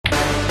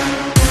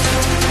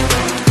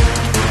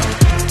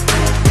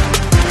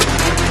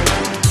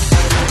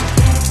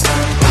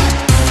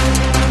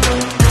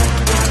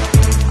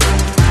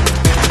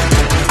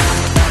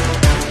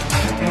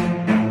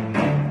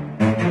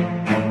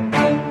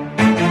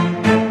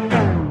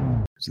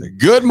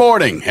Good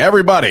morning,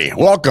 everybody.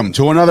 Welcome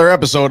to another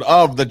episode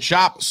of the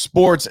Chop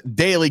Sports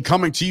Daily,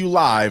 coming to you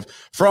live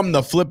from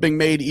the Flipping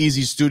Made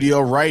Easy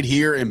studio right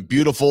here in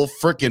beautiful,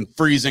 freaking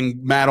freezing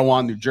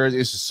Matawan, New Jersey.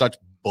 This is such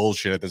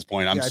bullshit at this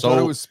point. I thought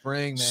it was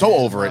spring, man. So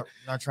over it.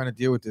 Not trying to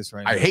deal with this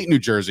right now. I hate New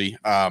Jersey,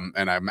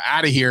 and I'm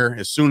out of here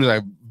as soon as I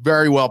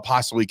very well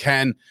possibly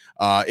can.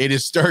 It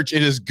is Sturch,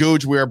 it is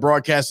Gooch. We are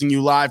broadcasting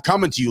you live,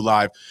 coming to you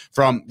live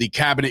from the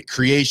Cabinet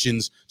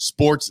Creations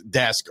Sports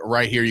Desk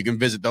right here. You can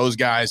visit those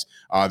guys.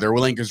 Their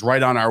link is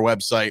right on our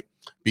website.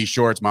 Be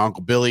sure it's my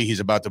Uncle Billy. He's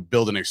about to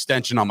build an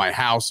extension on my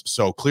house.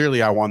 So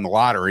clearly I won the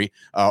lottery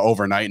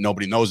overnight.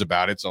 Nobody knows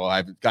about it. So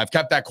I've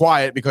kept that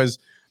quiet because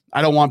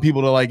I don't want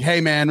people to like,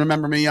 hey, man,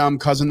 remember me? I'm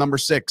cousin number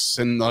 6.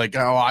 And like,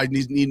 oh, I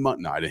need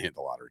money. No, I didn't hit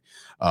the lottery.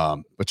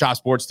 But Chop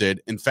Sports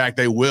did. In fact,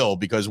 they will,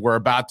 because we're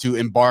about to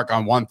embark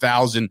on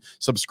 1,000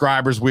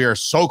 subscribers. We are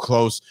so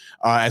close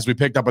as we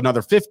picked up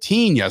another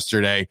 15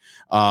 yesterday.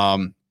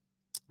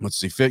 Let's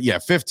see.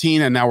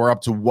 15. And now we're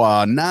up to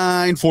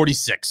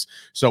 946.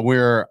 So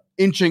we're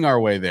inching our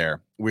way there.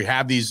 We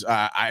have these.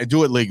 I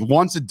do it like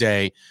once a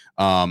day.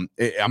 I'm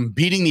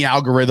beating the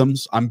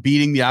algorithms. I'm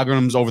beating the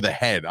algorithms over the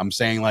head. I'm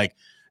saying like,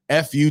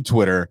 F you,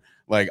 Twitter.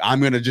 Like, I'm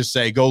going to just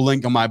say, go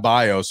link on my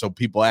bio so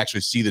people actually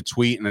see the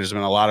tweet. And there's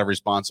been a lot of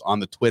response on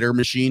the Twitter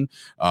machine.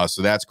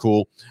 So that's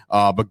cool.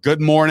 But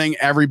good morning,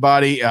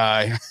 everybody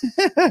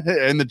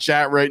in the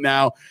chat right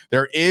now.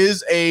 There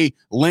is a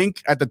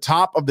link at the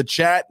top of the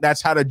chat.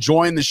 That's how to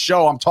join the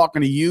show. I'm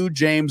talking to you,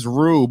 James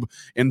Rube,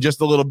 in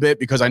just a little bit,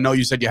 because I know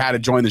you said you had to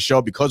join the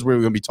show because we were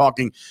going to be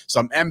talking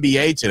some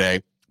NBA today,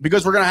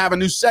 because we're going to have a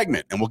new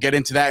segment, and we'll get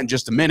into that in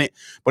just a minute.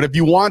 But if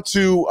you want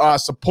to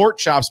support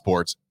Chop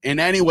Sports in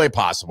any way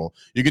possible,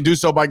 you can do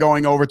so by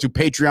going over to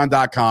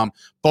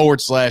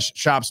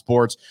patreon.com/Chop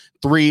Sports,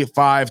 $3,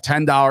 $5,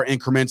 $10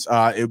 increments.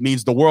 It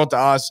means the world to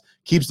us,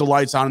 keeps the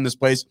lights on in this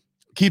place,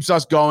 keeps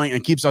us going,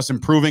 and keeps us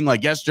improving.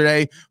 Like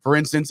yesterday, for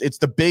instance, it's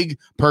the big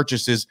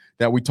purchases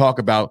that we talk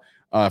about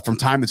from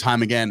time to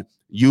time again.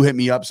 You hit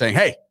me up saying,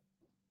 hey,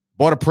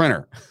 bought a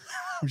printer.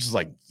 I'm just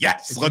like,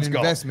 yes, let's go.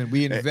 Investment.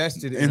 We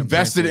invested in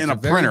a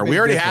printer. We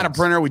already had a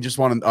printer. We just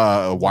wanted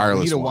a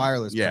wireless. We need a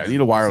wireless. Yeah,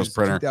 need a wireless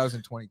printer.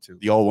 2022.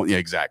 The old one, yeah,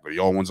 exactly. The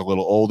old one's a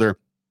little older.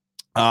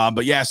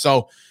 But yeah,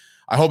 so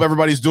I hope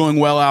everybody's doing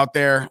well out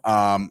there.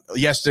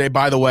 Yesterday,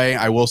 by the way,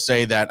 I will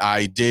say that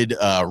I did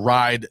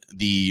ride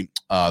the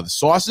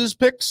sauces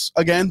picks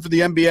again for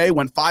the NBA.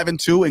 Went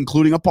 5-2,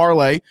 including a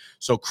parlay.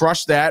 So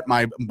crushed that.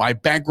 My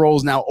bankroll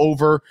is now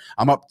over.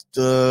 I'm up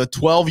to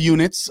 12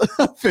 units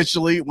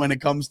officially when it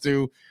comes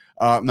to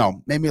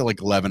no, maybe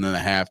like 11 and a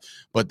half.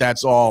 But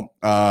that's all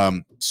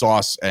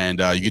Sauce. And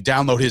you can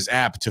download his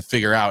app to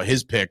figure out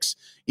his picks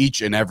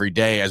each and every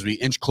day. As we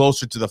inch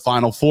closer to the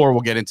Final Four,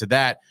 we'll get into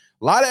that.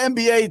 A lot of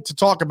NBA to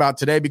talk about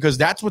today because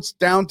that's what's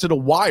down to the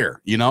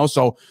wire, you know?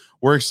 So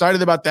we're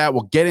excited about that.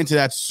 We'll get into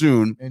that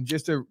soon. And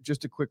just a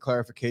quick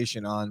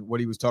clarification on what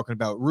he was talking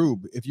about.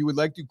 Rube, if you would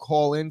like to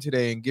call in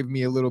today and give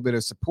me a little bit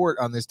of support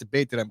on this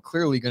debate that I'm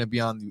clearly going to be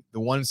on the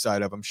one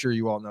side of, I'm sure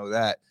you all know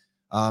that.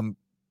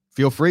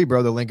 Feel free,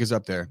 bro. The link is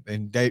up there.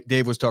 And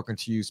Dave was talking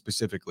to you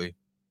specifically.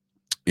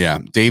 Yeah,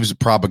 Dave's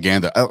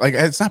propaganda. Like,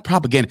 it's not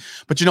propaganda,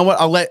 but you know what?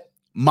 I'll let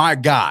my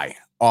guy,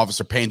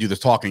 Officer Payne, do the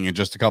talking in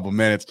just a couple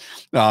minutes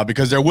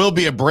because there will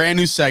be a brand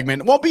new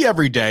segment. It won't be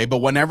every day, but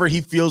whenever he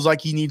feels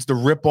like he needs to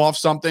rip off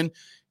something,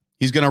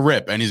 he's going to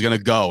rip and he's going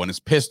to go. And it's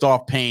Pissed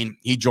Off Payne.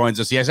 He joins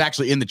us. He is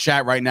actually in the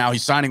chat right now.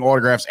 He's signing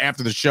autographs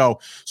after the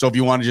show. So if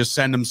you want to just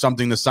send him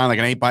something to sign, like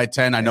an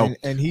 8x10, I know.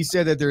 And he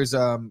said that there's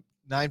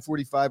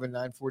 945 and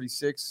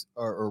 946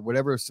 or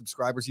whatever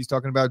subscribers he's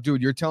talking about.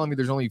 Dude, you're telling me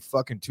there's only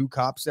fucking 2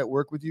 cops that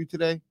work with you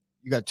today?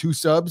 You got 2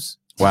 subs?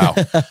 Wow.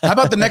 How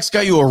about the next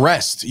guy you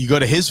arrest? You go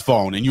to his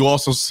phone and you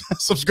also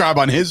subscribe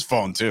on his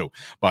phone too,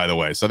 by the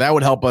way. So that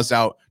would help us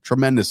out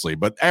tremendously.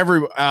 But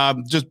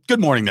just good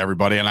morning to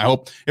everybody. And I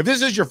hope if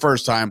this is your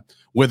first time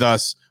with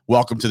us,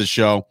 welcome to the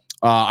show.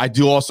 I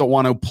do also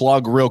want to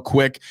plug real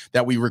quick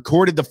that we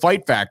recorded the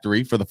Fight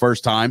Factory for the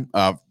first time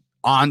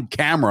on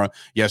camera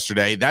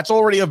yesterday. That's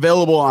already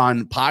available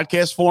on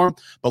podcast form.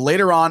 But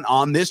later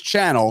on this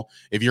channel,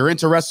 if you're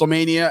into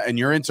WrestleMania and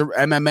you're into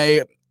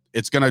MMA,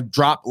 it's going to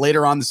drop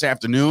later on this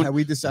afternoon. Have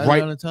we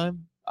decided on a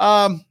time?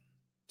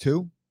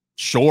 2?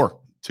 Sure.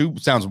 2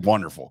 sounds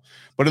wonderful,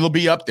 but it'll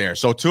be up there.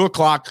 So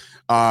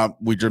 2:00,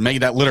 we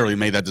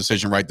made that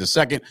decision right this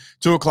second.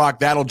 2:00,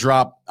 that'll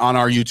drop on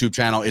our YouTube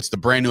channel. It's the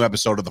brand new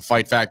episode of the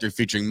Fight Factory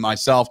featuring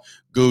myself,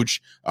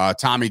 Gooch,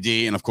 Tommy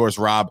D, and of course,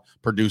 Rob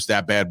produced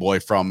that bad boy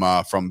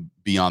from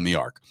Beyond the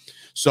Arc.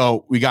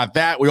 So we got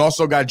that. We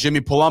also got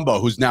Jimmy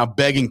Palumbo, who's now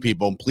begging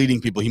people and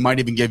pleading people. He might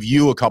even give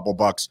you a couple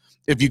bucks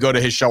if you go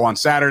to his show on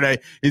Saturday.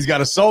 He's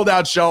got a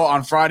sold-out show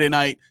on Friday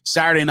night.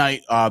 Saturday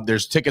night,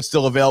 there's tickets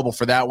still available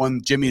for that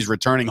one. Jimmy's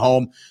returning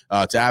home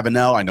to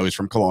Avenel. I know he's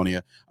from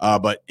Colonia,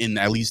 but in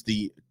at least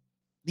the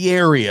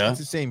area. It's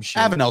the same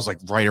shit. Avenel's like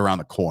right around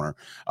the corner.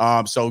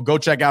 So go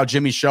check out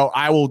Jimmy's show.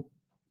 I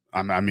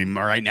mean,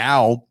 right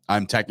now,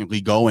 I'm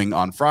technically going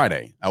on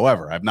Friday.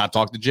 However, I've not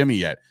talked to Jimmy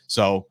yet.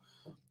 So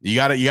You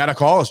gotta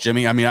call us,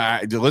 Jimmy. I mean,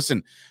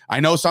 listen, I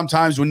know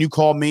sometimes when you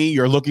call me,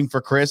 you're looking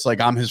for Chris,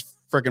 like I'm his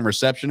freaking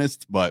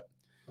receptionist, but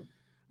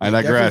I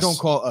digress. Don't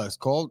call us.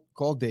 Call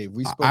Dave.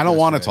 I don't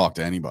want to talk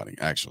to anybody,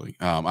 actually.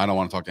 I don't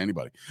want to talk to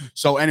anybody.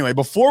 So anyway,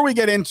 before we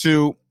get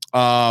into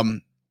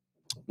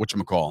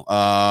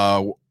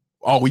whatchamacall,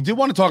 we did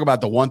want to talk about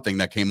the one thing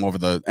that came over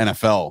the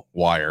NFL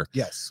wire.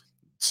 Yes.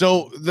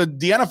 So the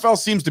NFL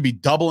seems to be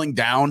doubling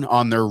down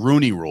on their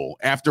Rooney Rule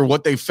after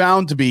what they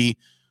found to be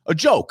a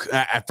joke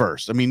at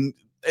first. I mean,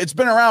 it's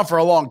been around for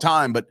a long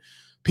time, but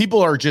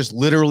people are just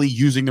literally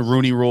using the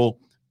Rooney Rule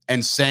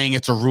and saying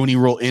it's a Rooney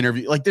Rule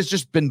interview. Like, there's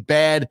just been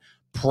bad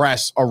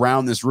press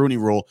around this Rooney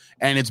Rule,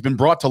 and it's been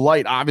brought to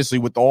light, obviously,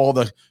 with all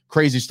the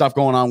crazy stuff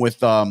going on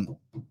with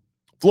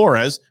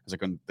Flores, as I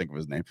couldn't think of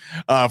his name,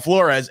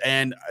 Flores.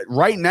 And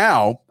right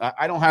now,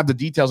 I don't have the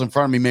details in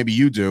front of me. Maybe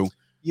you do.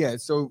 Yeah,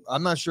 so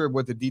I'm not sure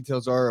what the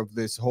details are of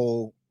this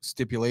whole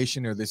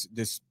stipulation or this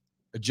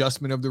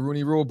adjustment of the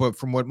Rooney Rule, but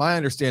from what my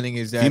understanding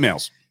is that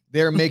females,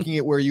 they're making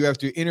it where you have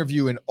to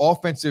interview an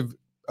offensive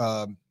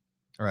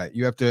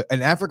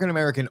an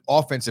African-American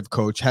offensive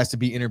coach has to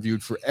be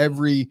interviewed for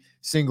every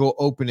single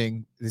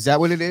opening. Is that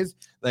what it is?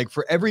 Like,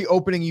 for every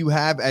opening you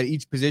have at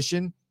each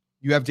position,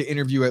 you have to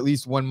interview at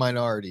least one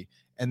minority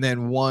and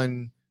then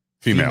one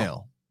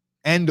female.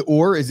 And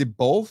or is it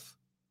both?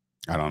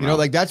 I don't know. You know,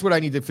 like, that's what I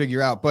need to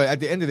figure out. But at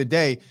the end of the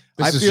day,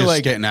 I feel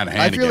like getting out of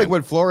hand. I feel like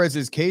what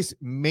Flores's case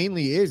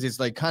mainly is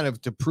like kind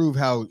of to prove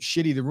how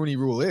shitty the Rooney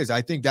Rule is.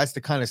 I think that's the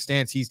kind of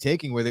stance he's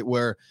taking with it,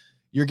 where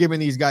you're giving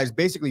these guys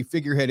basically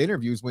figurehead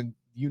interviews when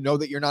you know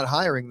that you're not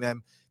hiring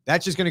them.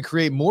 That's just going to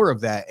create more of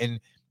that. And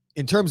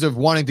in terms of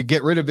wanting to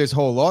get rid of this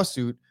whole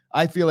lawsuit,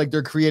 I feel like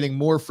they're creating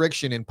more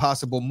friction and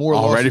possible more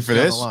lawsuits. Ready for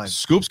this?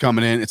 Scoop's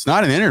coming in. It's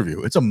not an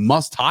interview. It's a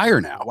must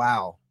hire now.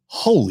 Wow.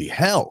 Holy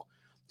hell.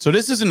 So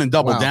this isn't a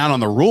double down on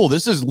the rule.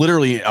 This is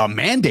literally a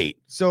mandate.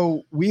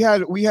 So we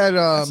had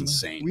That's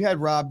insane. We had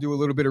Rob do a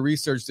little bit of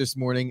research this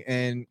morning,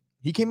 and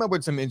he came up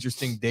with some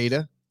interesting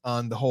data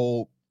on the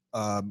whole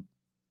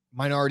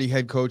minority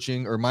head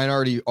coaching or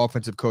minority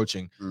offensive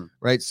coaching,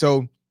 right?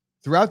 So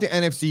throughout the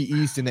NFC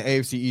East and the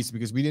AFC East,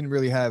 because we didn't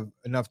really have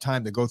enough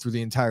time to go through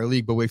the entire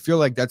league, but we feel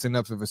like that's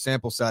enough of a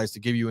sample size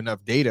to give you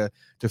enough data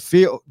to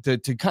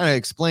kind of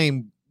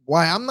explain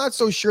why I'm not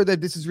so sure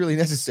that this is really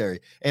necessary.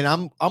 And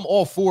I'm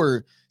all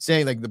for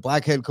saying, like, the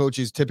black head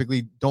coaches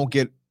typically don't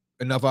get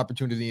enough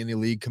opportunity in the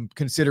league,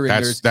 considering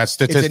that's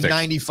statistics. It's a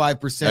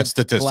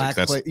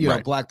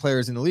 95% black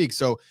players in the league.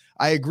 So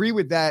I agree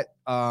with that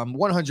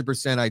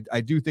 100%.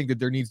 I do think that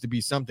there needs to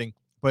be something,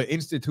 but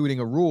instituting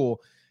a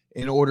rule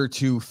in order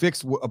to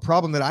fix a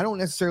problem that I don't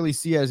necessarily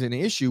see as an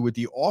issue with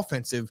the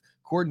offensive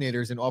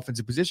coordinators and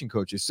offensive position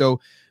coaches. So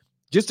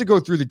just to go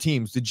through the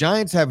teams, the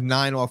Giants have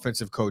 9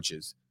 offensive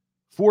coaches.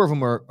 4 of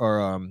them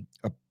are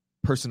a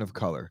person of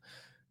color.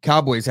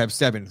 Cowboys have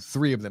 7.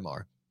 3 of them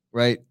are,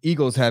 right?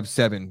 Eagles have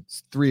 7.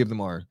 3 of them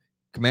are.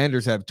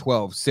 Commanders have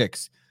 12.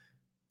 6.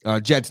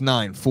 Jets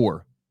 9.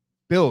 4.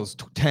 Bills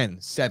 10.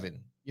 7.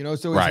 You know,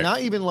 so it's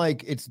not even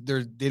like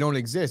they don't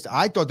exist.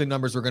 I thought the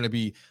numbers were going to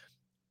be.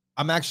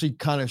 I'm actually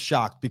kind of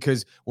shocked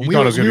because when we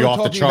were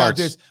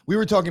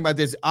talking about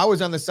this, I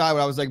was on the side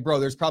where I was like, bro,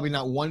 there's probably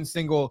not one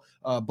single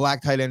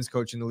black tight ends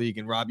coach in the league.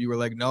 And Rob, you were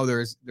like, no,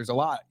 there's a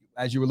lot,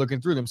 as you were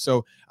looking through them.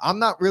 So I'm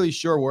not really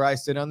sure where I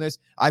sit on this.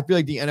 I feel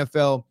like the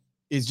NFL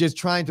is just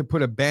trying to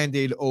put a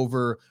Band-Aid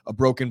over a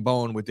broken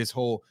bone with this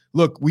whole,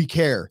 look, we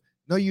care.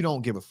 No, you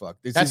don't give a fuck.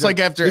 This is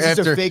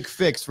a fake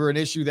fix for an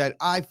issue that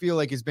I feel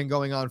like has been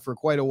going on for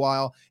quite a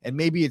while. And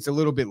maybe it's a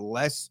little bit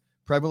less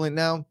prevalent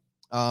now.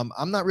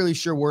 I'm not really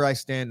sure where I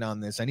stand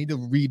on this. I need to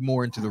read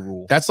more into the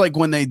rule. That's like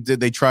when they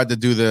tried to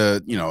do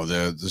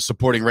the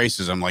supporting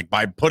racism, like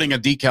by putting a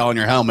decal on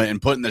your helmet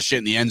and putting the shit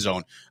in the end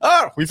zone.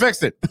 Oh, we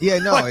fixed it. Yeah,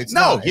 no, like,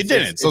 you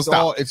didn't. So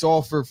stop. It's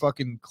all for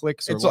fucking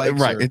clicks or likes.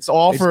 Right. It's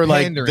all for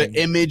pandering. Like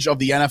the image of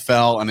the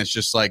NFL. And it's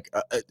just like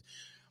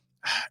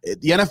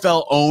the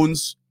NFL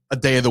owns a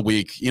day of the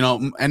week,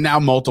 and now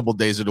multiple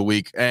days of the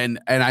week. And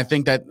I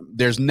think that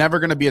there's never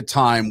going to be a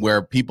time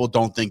where people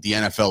don't think the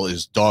NFL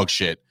is dog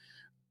shit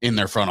in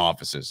their front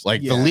offices.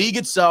 Like the league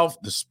itself,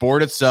 the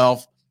sport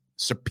itself,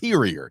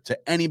 superior to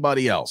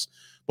anybody else.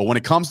 But when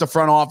it comes to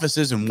front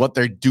offices and what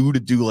they do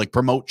like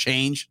promote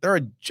change, they're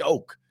a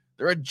joke.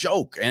 They're a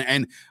joke.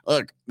 And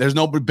look, there's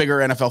no bigger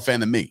NFL fan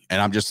than me. And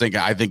I'm just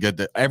thinking, I think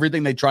that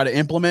everything they try to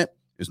implement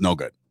is no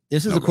good.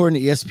 This is according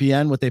to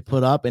ESPN, what they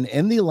put up. And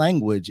in the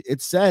language,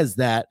 it says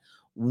that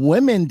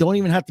women don't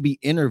even have to be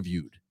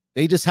interviewed.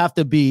 They just have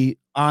to be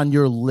on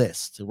your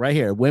list right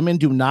here. Women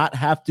do not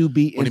have to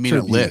be interviewed. What do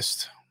you mean a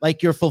list?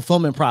 Like your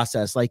fulfillment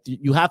process. Like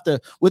you have to,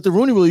 with the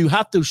Rooney Rule, you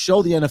have to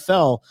show the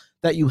NFL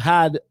that you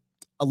had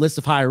a list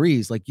of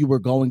hirees. Like you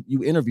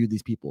interviewed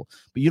these people,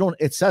 but you don't,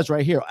 it says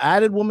right here,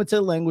 added women to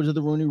the language of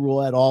the Rooney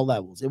Rule at all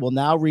levels. It will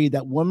now read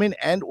that women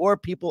and or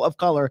people of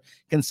color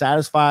can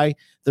satisfy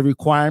the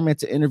requirement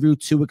to interview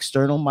 2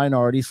 external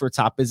minorities for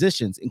top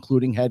positions,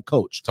 including head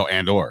coach. So,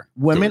 and or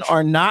women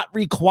are not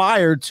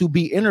required to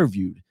be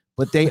interviewed,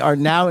 but they are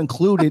now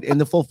included in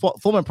the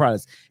fulfillment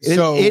process.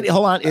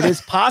 Hold on. It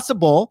is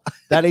possible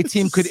that a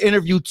team could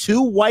interview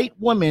 2 white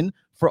women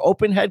for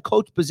open head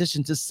coach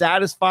position to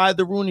satisfy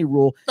the Rooney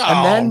Rule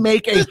and then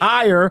make a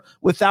hire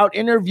without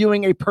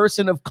interviewing a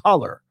person of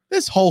color.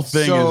 This whole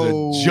thing is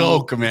a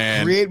joke,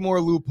 man. Create more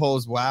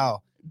loopholes.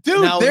 Wow.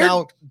 Dude,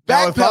 now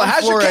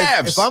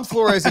if I'm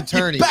Flores'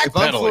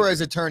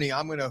 attorney,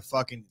 I'm gonna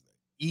fucking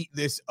eat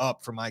this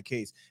up for my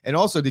case. And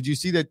also, did you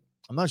see that?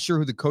 I'm not sure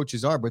who the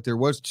coaches are, but there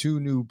was 2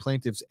 new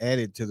plaintiffs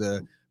added to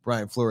the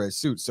Brian Flores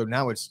suit. So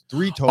now it's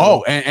 3 total.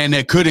 Oh, and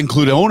it could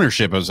include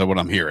ownership, is what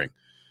I'm hearing.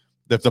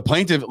 That the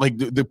plaintiff, like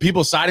the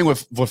people siding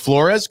with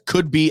Flores,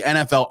 could be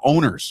NFL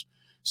owners.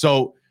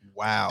 So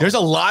wow, there's a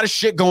lot of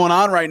shit going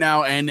on right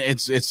now, and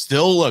it's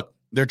still, look,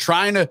 they're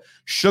trying to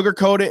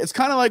sugarcoat it. It's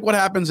kind of like what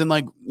happens in,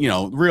 like, you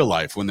know, real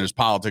life when there's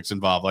politics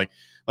involved. Like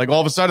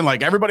all of a sudden,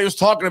 like, everybody was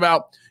talking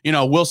about, you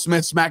know, Will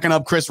Smith smacking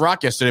up Chris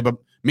Rock yesterday, but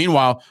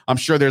meanwhile, I'm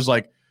sure there's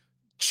like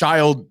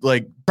child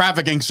like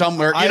trafficking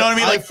somewhere. You know what I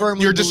mean? Like,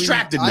 you're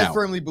distracted now. I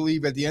firmly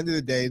believe at the end of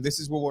the day, this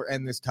is what we'll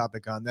end this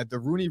topic on, that the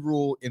Rooney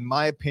Rule, in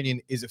my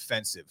opinion, is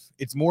offensive.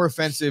 It's more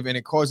offensive and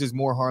it causes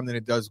more harm than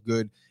it does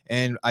good.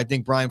 And I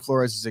think Brian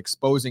Flores is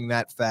exposing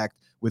that fact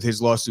with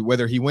his lawsuit,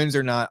 whether he wins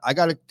or not. I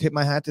got to tip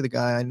my hat to the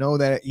guy. I know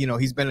that, you know,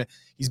 he's been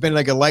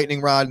like a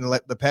lightning rod in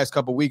the past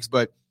couple of weeks,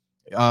 but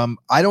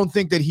I don't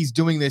think that he's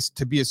doing this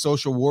to be a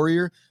social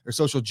warrior or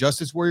social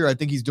justice warrior. I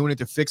think he's doing it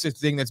to fix a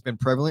thing that's been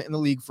prevalent in the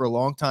league for a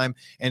long time,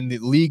 and the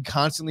league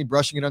constantly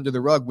brushing it under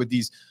the rug with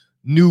these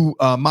new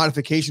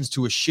modifications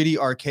to a shitty,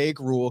 archaic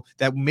rule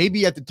that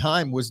maybe at the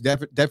time was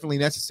definitely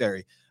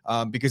necessary,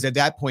 because at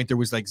that point there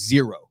was like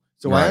 0.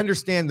 So right. I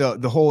understand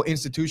the whole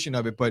institution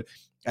of it, but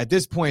at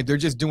this point they're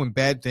just doing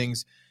bad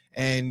things.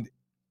 And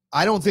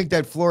I don't think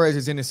that Flores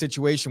is in a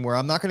situation where,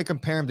 I'm not going to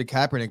compare him to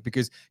Kaepernick,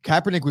 because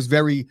Kaepernick was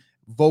very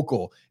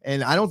vocal,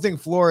 and I don't think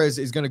Flores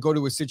is going to go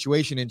to a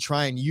situation and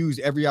try and use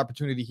every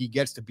opportunity he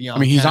gets to be on.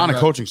 I mean, he's on a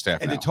coaching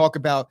staff and now, to talk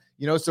about,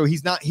 you know, so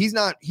he's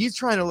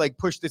trying to like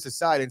push this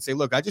aside and say,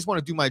 look, I just want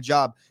to do my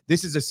job.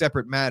 This is a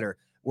separate matter.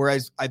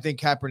 Whereas I think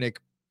Kaepernick,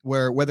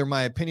 whether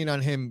my opinion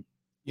on him,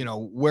 you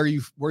know,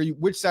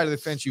 which side of the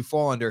fence you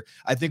fall under,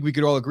 I think we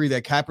could all agree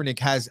that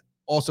Kaepernick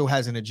also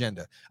has an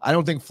agenda. I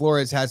don't think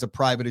Flores has a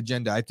private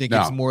agenda. I think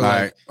it's more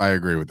like, I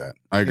agree with that.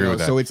 I agree with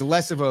that. So it's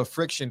less of a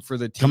friction for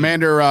the team.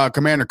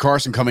 Commander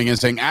Carson coming in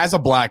saying, as a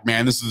black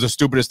man, this is the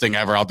stupidest thing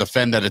ever. I'll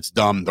defend that it's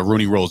dumb. The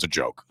Rooney Rule is a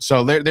joke.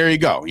 So there you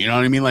go. You know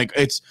what I mean? Like,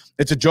 it's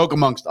a joke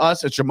amongst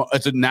us. It's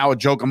now a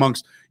joke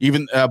amongst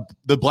even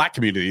the black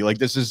community. Like,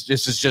 this is the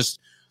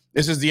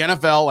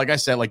NFL. Like I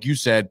said, like you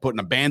said, putting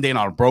a Band-Aid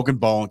on a broken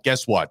bone.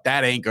 Guess what?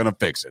 That ain't gonna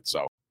fix it.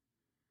 So,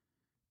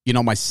 you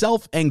know,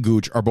 myself and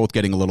Gooch are both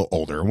getting a little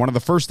older, and one of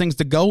the first things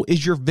to go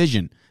is your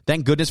vision.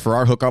 Thank goodness for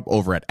our hookup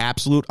over at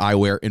Absolute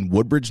Eyewear in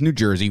Woodbridge, New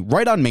Jersey,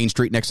 right on Main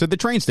Street next to the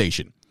train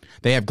station.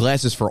 They have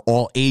glasses for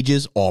all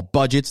ages, all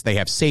budgets. They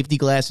have safety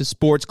glasses,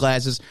 sports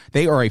glasses.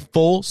 They are a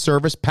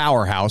full-service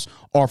powerhouse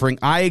offering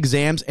eye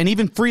exams and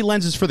even free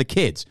lenses for the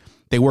kids.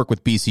 They work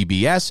with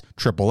BCBS,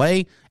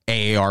 AAA,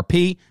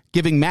 AARP,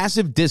 giving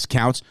massive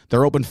discounts.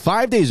 They're open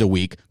 5 days a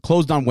week,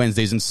 closed on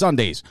Wednesdays and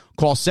Sundays.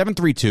 Call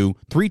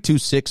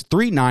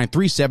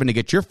 732-326-3937 to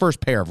get your first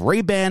pair of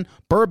Ray-Ban,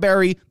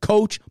 Burberry,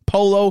 Coach,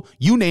 Polo,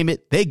 you name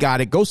it, they got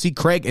it. Go see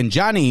Craig and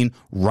Johnine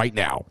right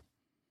now.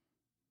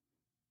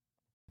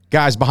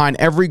 Guys, behind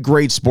every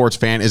great sports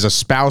fan is a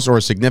spouse or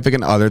a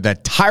significant other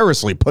that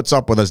tirelessly puts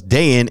up with us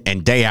day in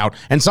and day out,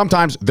 and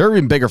sometimes they're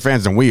even bigger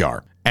fans than we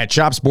are. At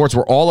Chop Sports,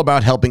 we're all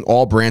about helping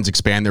all brands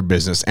expand their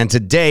business, and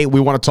today we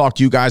want to talk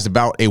to you guys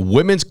about a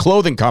women's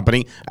clothing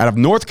company out of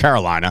North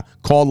Carolina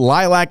called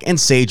Lilac and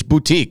Sage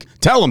Boutique.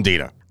 Tell them,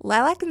 Dina.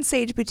 Lilac and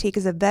Sage Boutique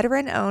is a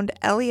veteran-owned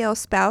LEL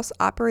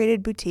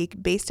spouse-operated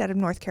boutique based out of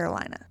North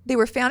Carolina. They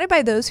were founded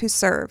by those who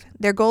serve.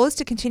 Their goal is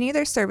to continue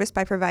their service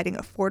by providing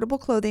affordable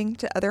clothing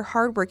to other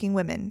hardworking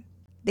women.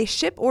 They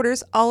ship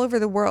orders all over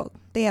the world.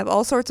 They have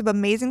all sorts of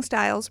amazing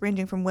styles,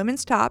 ranging from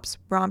women's tops,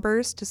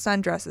 rompers, to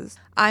sundresses.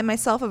 I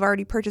myself have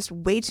already purchased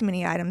way too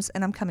many items,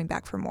 and I'm coming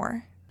back for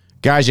more.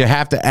 Guys, you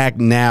have to act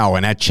now,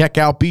 and at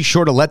checkout, be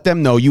sure to let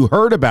them know you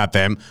heard about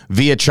them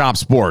via Chop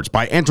Sports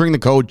by entering the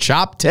code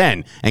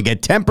CHOP10 and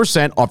get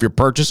 10% off your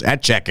purchase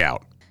at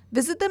checkout.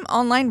 Visit them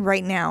online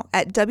right now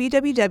at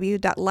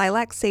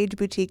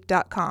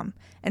www.lilacsageboutique.com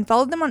and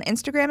follow them on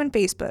Instagram and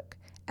Facebook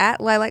at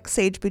Lilac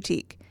Sage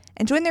Boutique.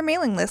 And join their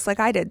mailing list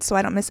like I did so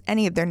I don't miss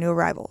any of their new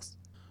arrivals.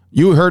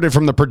 You heard it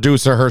from the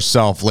producer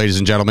herself, ladies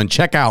and gentlemen.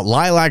 Check out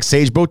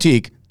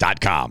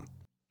LilacSageBoutique.com.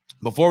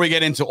 Before we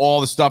get into all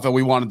the stuff that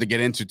we wanted to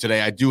get into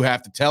today, I do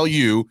have to tell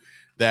you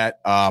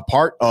that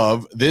part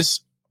of this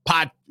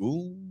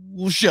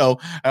show,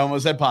 I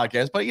almost said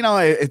podcast, but you know,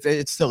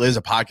 it still is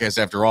a podcast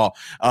after all.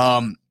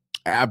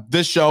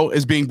 This show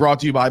is being brought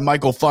to you by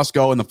Michael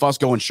Fusco and the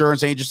Fusco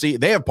Insurance Agency.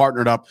 They have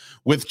partnered up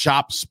with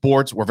Chop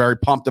Sports. We're very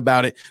pumped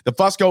about it. The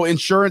Fusco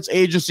Insurance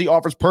Agency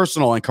offers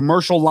personal and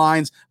commercial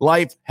lines,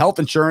 life, health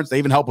insurance. They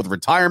even help with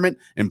retirement,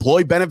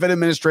 employee benefit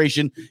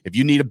administration. If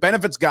you need a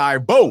benefits guy,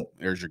 boom,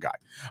 there's your guy.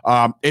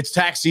 It's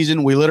tax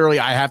season.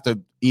 I have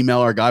to email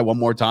our guy one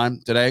more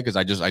time today because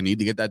I need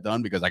to get that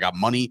done because I got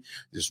money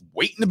just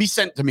waiting to be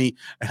sent to me,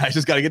 and I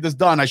just got to get this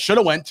done. I should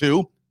have went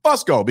to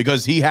Fusco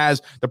because he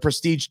has the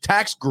Prestige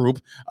Tax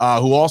Group,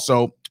 who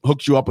also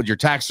hooks you up with your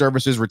tax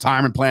services,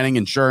 retirement planning,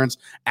 insurance,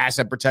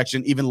 asset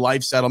protection, even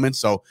life settlements.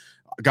 So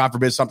God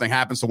forbid something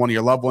happens to one of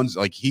your loved ones,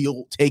 like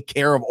he'll take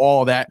care of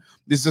all of that.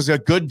 This is a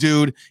good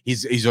dude.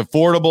 He's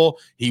affordable.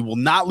 He will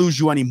not lose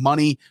you any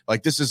money.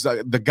 Like this is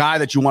the guy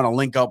that you want to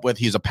link up with.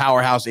 He's a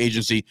powerhouse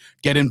agency.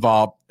 Get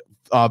involved.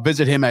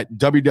 Visit him at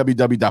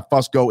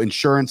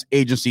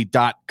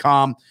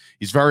www.fuscoinsuranceagency.com.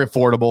 He's very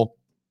affordable.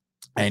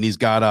 And he's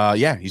got,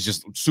 he's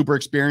just super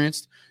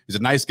experienced. He's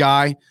a nice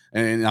guy,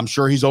 and I'm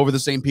sure he's over the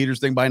St. Peter's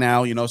thing by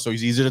now, so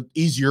he's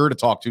easier to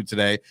talk to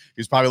today. He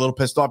was probably a little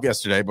pissed off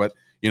yesterday, but,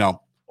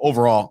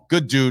 overall,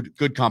 good dude,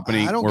 good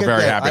company. We're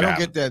very happy I don't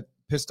get that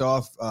pissed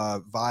off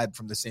vibe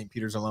from the St.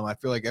 Peter's alum. I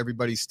feel like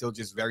everybody's still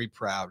just very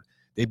proud.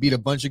 They beat a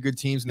bunch of good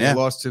teams, and they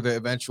lost to the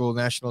eventual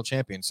national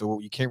champion,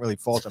 so you can't really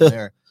fault them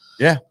there.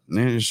 Yeah,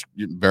 very,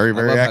 very I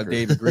love accurate. How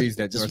Dave agrees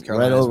that North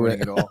Carolina is winning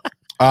it all.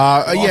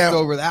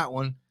 Over that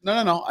one.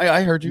 No.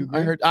 I heard you.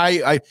 I heard.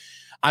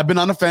 I've been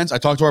on the fence. I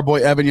talked to our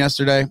boy Evan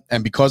yesterday,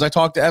 and because I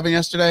talked to Evan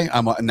yesterday,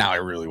 now I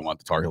really want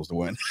the Tar Heels to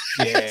win.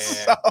 Yeah.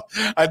 So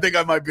I think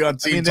I might be on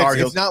Team Tar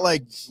Heels. It's not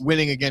like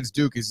winning against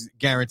Duke is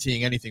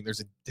guaranteeing anything. There's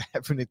a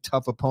definite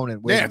tough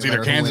opponent. Yeah, it's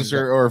either Kansas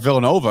or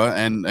Villanova,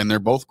 and they're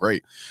both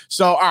great.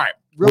 So all right,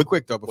 real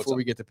quick though, before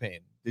we get to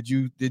Payne,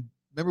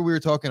 remember we were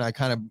talking? I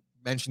kind of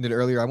mentioned it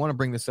earlier. I want to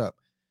bring this up.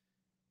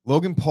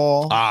 Logan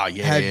Paul had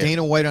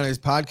Dana White on his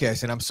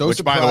podcast, and I'm so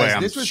surprised. By the way,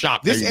 I'm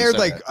shocked. This aired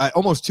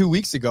almost 2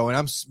 weeks ago, and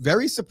I'm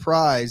very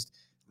surprised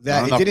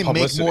that it didn't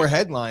make more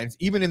headlines,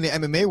 even in the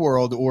MMA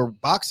world or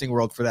boxing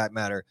world for that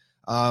matter.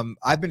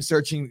 I've been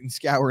searching and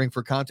scouring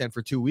for content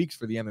for 2 weeks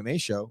for the MMA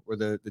show or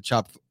the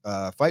Chop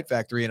Fight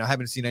Factory, and I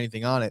haven't seen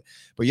anything on it.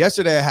 But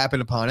yesterday I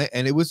happened upon it,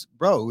 and it was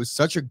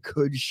such a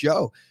good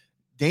show.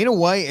 Dana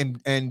White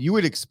and you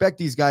would expect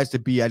these guys to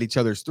be at each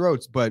other's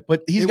throats, but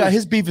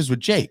his beef is with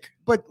Jake.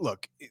 But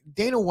look,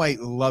 Dana White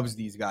loves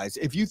these guys.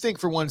 If you think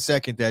for 1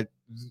 second that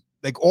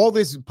like all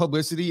this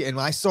publicity, and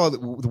I saw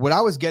that what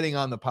I was getting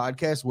on the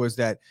podcast was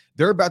that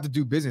they're about to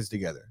do business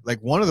together. Like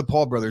one of the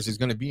Paul brothers is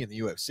going to be in the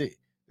UFC.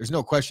 There's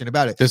no question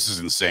about it. This is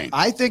insane.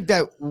 I think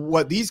that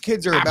what these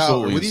kids are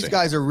about, what these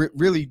guys are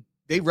really,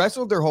 they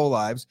wrestled their whole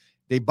lives.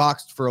 They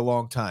boxed for a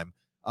long time.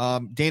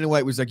 Dana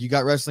White was like, "You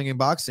got wrestling and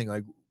boxing.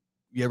 Like,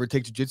 you ever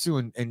take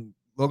jiu-jitsu?" And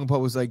Logan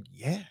Paul was like,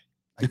 "Yeah,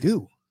 I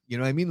do." You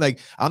know what I mean? Like,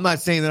 I'm not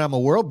saying that I'm a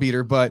world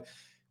beater, but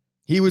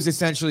he was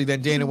essentially,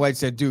 then Dana White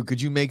said, "Dude,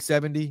 could you make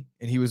 70?"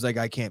 And he was like,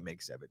 "I can't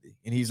make 70."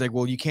 And he's like,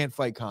 "Well, you can't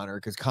fight Conor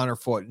because Conor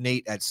fought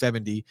Nate at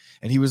 70."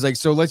 And he was like,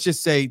 "So let's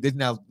just say that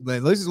now,"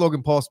 this is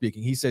Logan Paul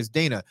speaking. He says,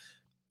 "Dana,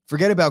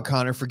 forget about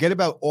Conor, forget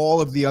about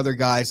all of the other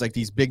guys, like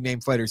these big name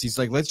fighters." He's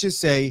like, "Let's just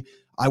say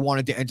I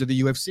wanted to enter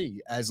the UFC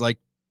as like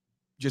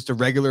just a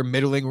regular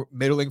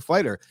middling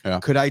fighter.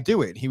 Yeah. Could I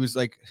do it?" He was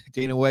like,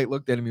 Dana White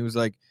looked at him. He was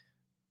like,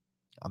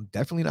 "I'm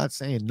definitely not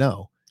saying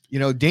no."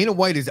 Dana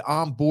White is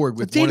on board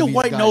with Dana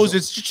White knows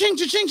it's cha-ching,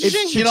 cha-ching,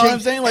 cha-ching. You know what I'm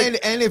saying? Like,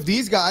 and if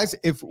these guys,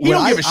 he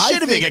don't give a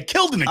shit if they get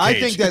killed in the cage. I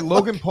think that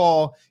Logan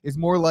Paul is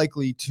more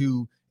likely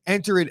to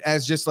enter it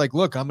as just like,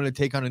 look, I'm going to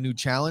take on a new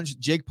challenge.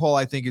 Jake Paul,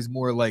 I think, is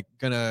more like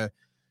going to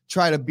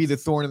try to be the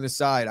thorn in the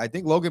side. I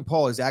think Logan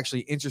Paul is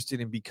actually interested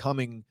in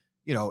becoming,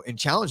 and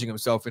challenging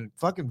himself, and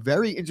fucking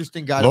very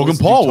interesting guy. Logan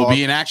Paul will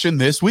be in action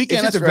this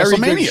weekend. It's a very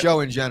good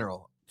show in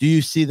general. Do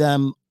you see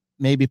them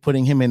maybe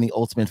putting him in the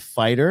Ultimate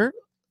Fighter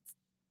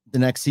the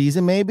next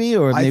season, maybe,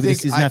 or maybe the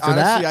season after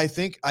that? I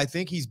think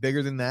he's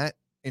bigger than that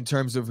in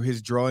terms of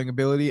his drawing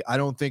ability. I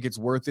don't think it's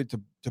worth it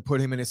to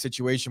put him in a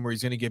situation where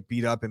he's going to get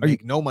beat up and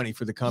make no money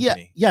for the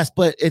company. Yeah, yes,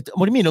 but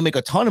what do you mean? Don't make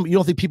a ton of. You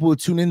don't think people would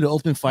tune into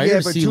Ultimate Fighter?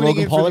 Yeah, but see tuning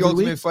Logan in Paul for the every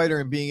Ultimate week? Fighter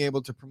and being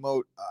able to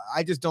promote,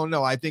 I just don't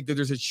know. I think that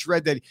there's a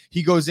shred that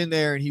he goes in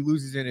there and he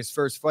loses in his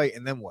first fight,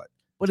 and then what?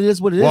 But it is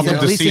what it is. Welcome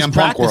At to least he's CM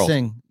Punk world.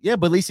 practicing. Yeah,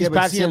 but at least he's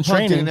practicing CM Punk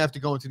training. didn't have to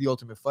go into the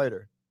Ultimate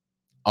Fighter.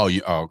 Oh,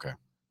 okay.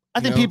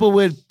 I think people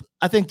would.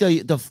 I think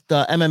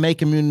the MMA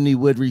community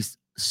would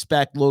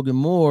respect Logan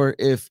more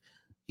if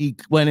he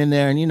went in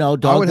there and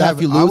dog that. If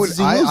he loses,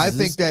 he loses.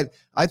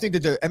 I think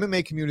that the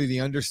MMA community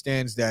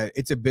understands that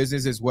it's a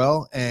business as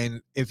well,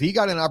 and if he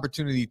got an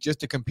opportunity just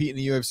to compete in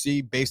the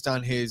UFC based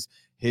on his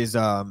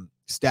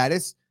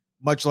status,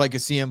 much like a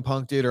CM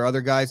Punk did or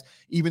other guys,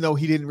 even though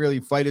he didn't really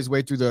fight his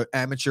way through the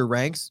amateur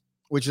ranks.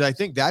 Which is, I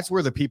think that's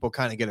where the people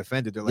kind of get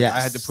offended. They're like,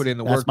 I had to put in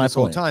the work this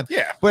whole time.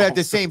 Yeah. But at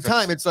the same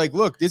time, it's like,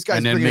 look, this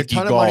guy's bringing a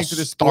ton of money to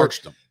the sport.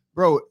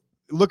 Bro,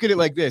 look at it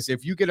like this.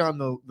 If you get on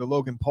the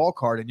Logan Paul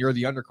card and you're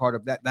the undercard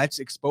of that's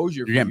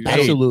exposure. You're getting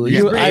paid. Absolutely.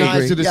 You're bringing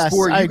eyes to the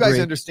sport. You guys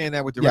agree. understand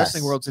that with the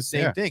wrestling world. It's the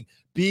same thing.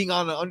 Being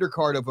on the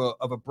undercard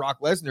of a Brock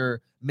Lesnar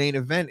main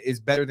event is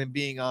better than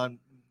being on,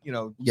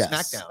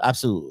 SmackDown.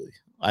 Absolutely.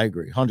 I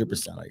agree.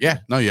 100%. Yeah.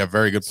 No, you have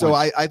very good point. So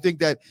I think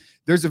that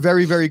there's a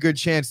very, very good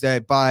chance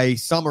that by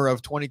summer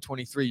of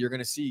 2023, you're going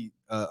to see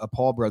a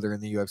Paul brother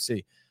in the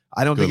UFC.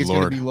 I don't think it's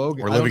going to be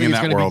Logan. I don't think it's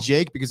going to be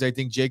Jake, because I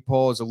think Jake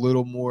Paul is a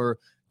little more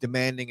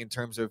demanding in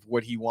terms of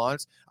what he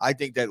wants, I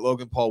think that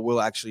Logan Paul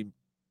will actually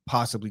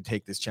possibly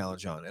take this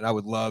challenge on, and I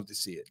would love to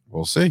see it.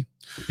 We'll see.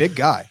 Big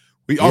guy.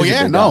 He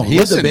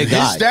is a big guy.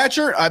 His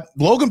stature,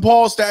 Logan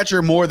Paul's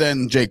stature more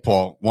than Jake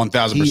Paul,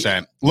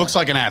 1,000%. Looks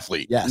like an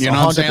athlete. Yes, you know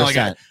 100%. what I'm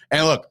saying?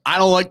 And look, I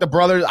don't like the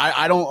brothers.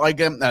 I don't like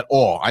them at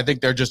all. I think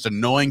they're just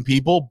annoying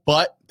people,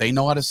 but they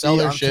know how to sell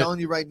their shit. I'm telling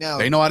you right now.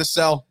 They know how to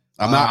sell.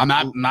 I'm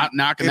not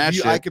knocking that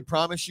shit. I could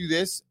promise you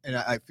this, and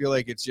I feel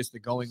like it's just the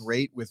going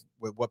rate with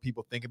what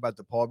people think about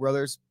the Paul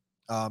brothers.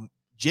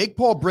 Jake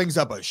Paul brings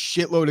up a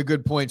shitload of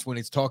good points when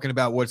he's talking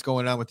about what's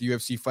going on with the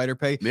UFC fighter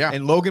pay. Yeah.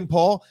 And Logan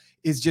Paul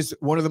is just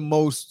one of the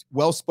most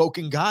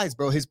well-spoken guys,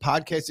 bro. His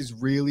podcast is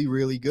really,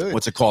 really good.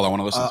 What's it called? I want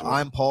to listen to it.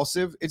 I'm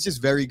Impulsive. It's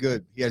just very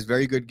good. He has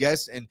very good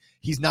guests, and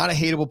he's not a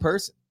hateable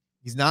person.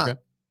 He's not. Okay.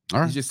 All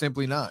right. He's just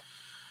simply not.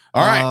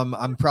 All right.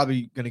 I'm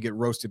probably going to get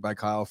roasted by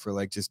Kyle for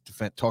like just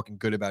talking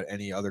good about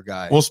any other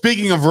guy. Well,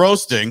 speaking of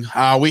roasting,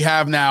 we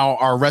have now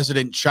our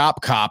resident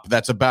chop cop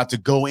that's about to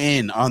go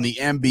in on the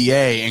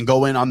NBA and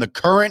go in on the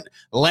current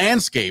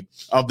landscape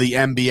of the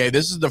NBA.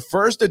 This is the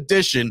first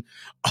edition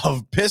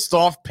of Pissed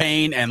Off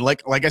Payne. And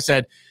like I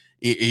said,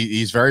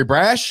 he's very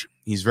brash.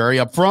 He's very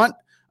upfront.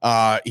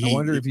 I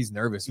wonder if he's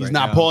nervous. He's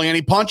not pulling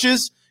any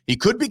punches. He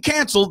could be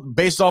canceled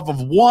based off of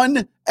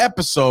one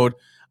episode,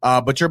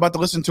 but you're about to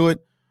listen to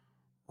it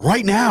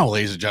right now,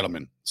 ladies and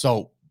gentlemen.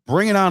 So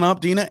bring it on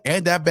up, Dina.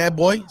 Add that bad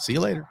boy. See you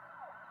later.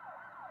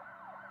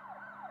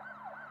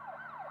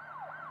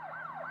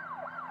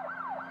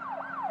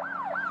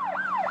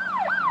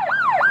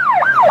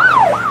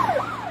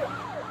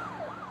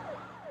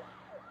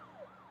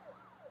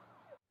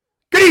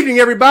 Good evening,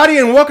 everybody,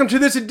 and welcome to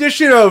this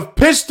edition of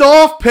Pissed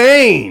Off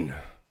Payne.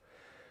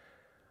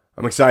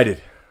 I'm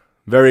excited.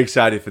 Very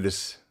excited for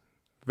this.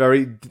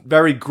 Very,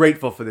 very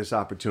grateful for this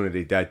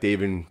opportunity that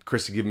Dave and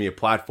Chris have given me a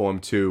platform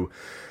to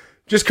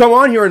just come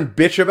on here and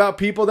bitch about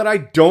people that I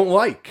don't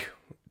like.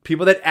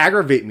 People that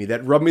aggravate me,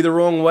 that rub me the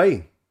wrong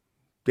way.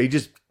 They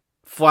just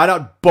flat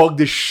out bug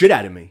the shit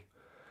out of me.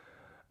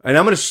 And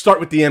I'm going to start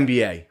with the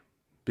NBA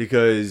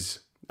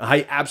because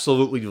I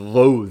absolutely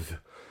loathe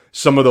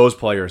some of those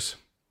players.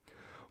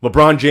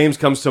 LeBron James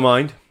comes to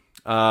mind.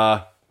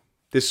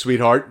 This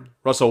sweetheart,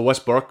 Russell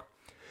Westbrook.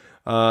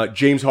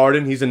 James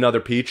Harden, he's another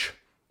peach.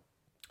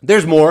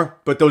 There's more,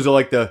 but those are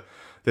like the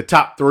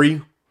top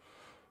three.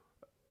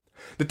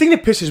 The thing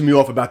that pisses me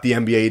off about the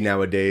NBA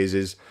nowadays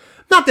is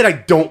not that I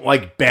don't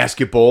like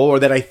basketball or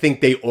that I think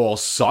they all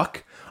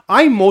suck.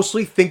 I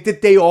mostly think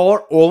that they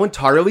are all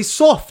entirely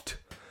soft.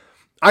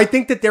 I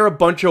think that they're a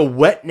bunch of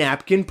wet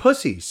napkin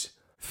pussies.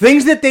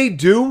 Things that they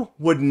do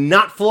would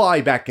not fly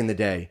back in the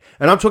day.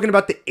 And I'm talking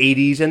about the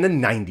 80s and the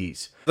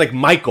 90s. Like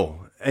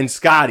Michael and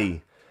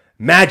Scotty,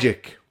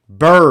 Magic,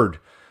 Bird.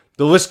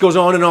 The list goes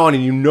on,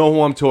 and you know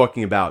who I'm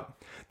talking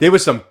about. They were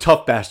some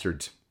tough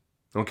bastards,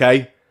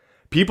 okay?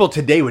 People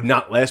today would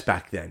not last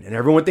back then, and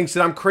everyone thinks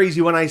that I'm crazy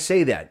when I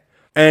say that.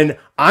 And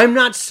I'm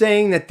not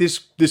saying that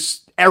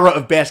this era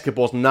of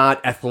basketball is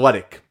not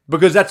athletic,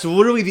 because that's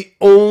literally the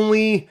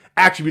only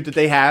attribute that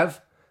they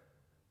have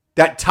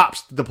that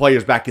tops the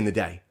players back in the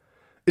day,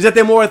 is that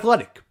they're more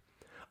athletic.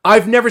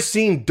 I've never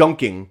seen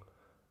dunking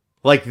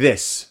like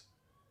this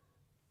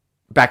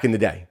back in the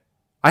day.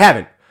 I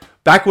haven't.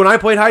 Back when I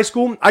played high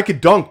school, I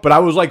could dunk, but I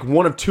was like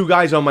one of two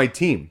guys on my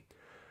team.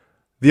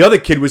 The other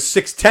kid was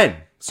 6'10".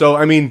 So,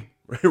 I mean,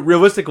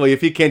 realistically,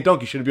 if he can't dunk,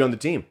 he shouldn't be on the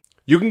team.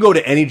 You can go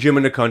to any gym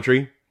in the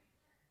country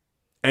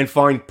and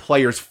find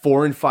players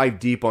 4 and 5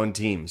 deep on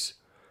teams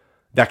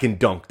that can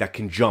dunk, that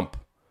can jump.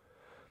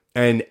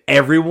 And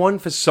everyone,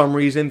 for some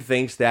reason,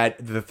 thinks that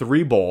the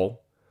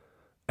 3-ball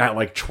at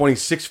like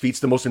 26 feet is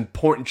the most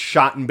important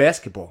shot in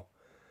basketball.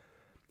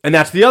 And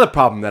that's the other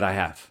problem that I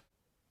have.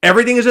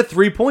 Everything is a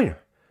 3-pointer.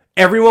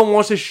 Everyone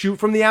wants to shoot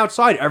from the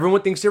outside.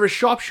 Everyone thinks they're a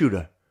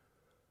sharpshooter.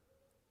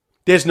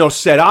 There's no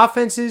set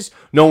offenses.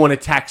 No one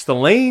attacks the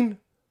lane.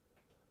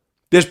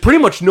 There's pretty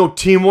much no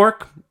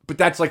teamwork, but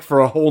that's like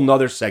for a whole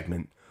nother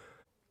segment.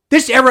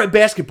 This era of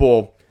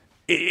basketball,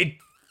 it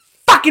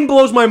fucking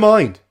blows my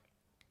mind.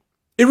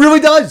 It really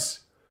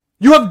does.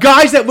 You have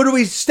guys that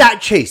literally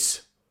stat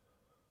chase.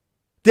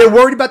 They're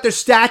worried about their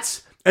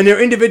stats and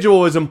their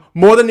individualism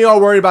more than they are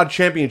worried about a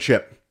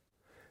championship.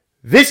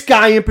 This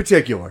guy in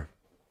particular,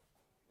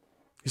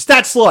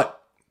 Stat Slut.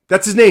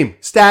 That's his name.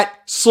 Stat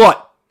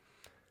Slut.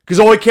 Because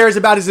all he cares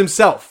about is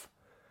himself.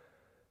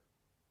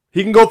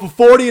 He can go for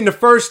 40 in the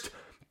first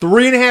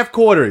 3.5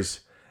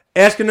 quarters.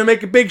 Ask him to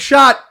make a big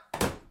shot.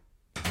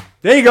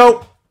 There you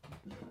go.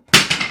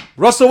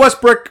 Russell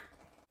Westbrook.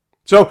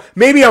 So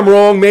maybe I'm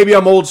wrong. Maybe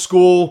I'm old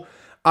school.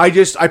 I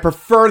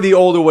prefer the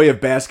older way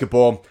of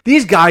basketball.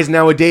 These guys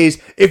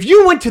nowadays, if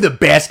you went to the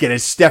basket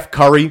as Steph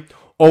Curry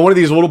or one of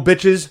these little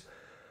bitches,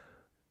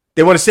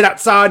 they want to sit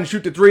outside and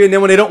shoot the 3, and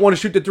then when they don't want to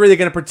shoot the 3, they're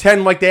going to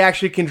pretend like they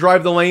actually can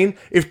drive the lane.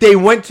 If they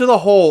went to the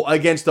hole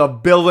against a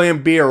Bill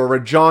Laimbeer or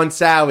a John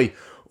Sally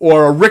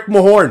or a Rick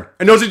Mahorn,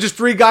 and those are just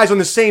 3 guys on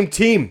the same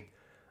team.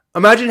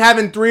 Imagine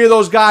having 3 of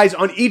those guys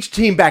on each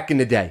team back in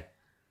the day.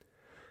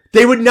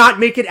 They would not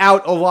make it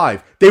out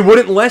alive. They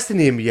wouldn't last in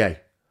the NBA.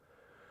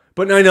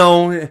 But I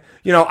know,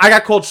 I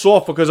got called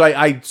soft because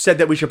I said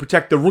that we should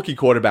protect the rookie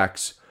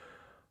quarterbacks.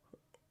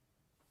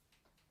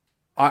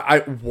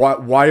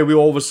 Why are we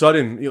all of a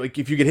sudden, like,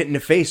 if you get hit in the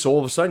face, all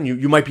of a sudden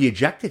you might be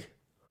ejected?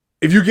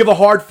 If you give a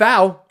hard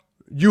foul,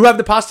 you have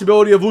the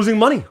possibility of losing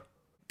money.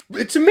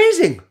 It's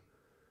amazing.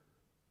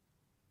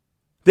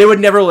 They would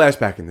never last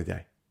back in the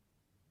day.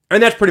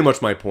 And that's pretty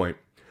much my point,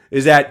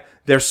 is that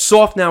they're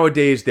soft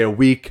nowadays, they're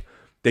weak,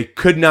 they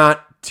could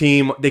not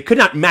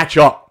match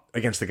up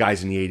against the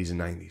guys in the 80s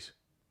and 90s.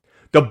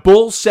 The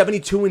Bulls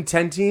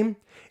 72-10 team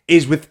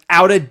is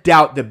without a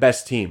doubt the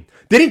best team.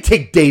 They didn't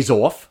take days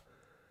off.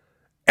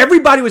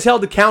 Everybody was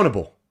held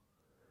accountable.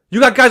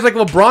 You got guys like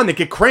LeBron that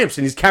get cramps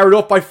and he's carried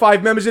off by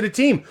 5 members of the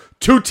team.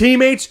 2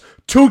 teammates,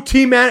 2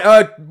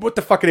 what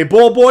the fuck are they,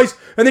 ball boys?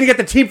 And then you got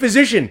the team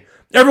physician.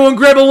 Everyone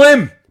grab a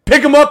limb.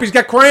 Pick him up, he's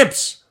got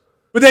cramps.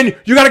 But then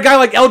you got a guy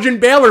like Elgin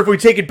Baylor, if we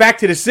take it back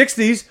to the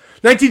 60s.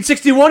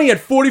 1961, he had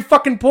 40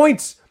 fucking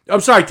points. I'm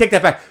sorry, take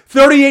that back.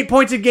 38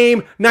 points a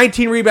game,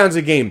 19 rebounds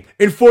a game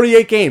in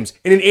 48 games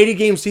in an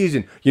 80-game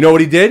season. You know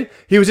what he did?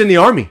 He was in the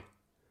Army.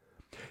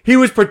 He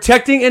was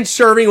protecting and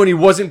serving when he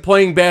wasn't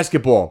playing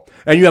basketball.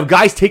 And you have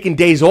guys taking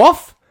days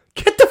off?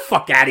 Get the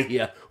fuck out of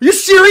here. Are you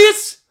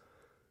serious?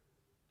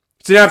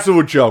 It's an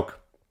absolute joke.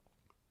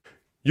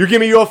 You give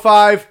me your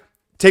 5,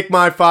 take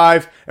my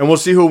 5, and we'll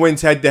see who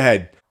wins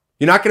head-to-head.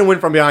 You're not going to win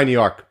from behind the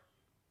arc.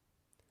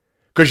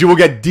 Because you will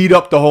get D'd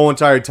up the whole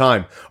entire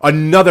time.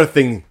 Another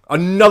thing,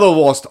 another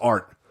lost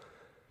art.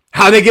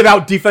 How they give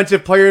out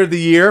Defensive Player of the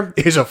Year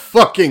is a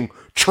fucking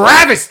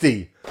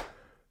travesty.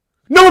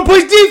 No one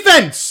plays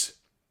defense!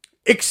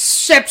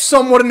 Except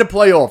someone in the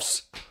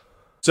playoffs.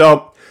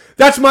 So,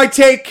 that's my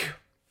take.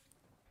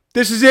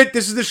 This is it.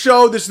 This is the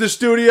show. This is the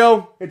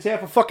studio. It's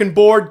half a fucking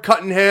board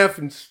cut in half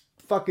and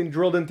fucking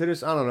drilled into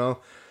this. I don't know.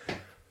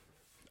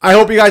 I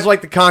hope you guys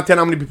like the content.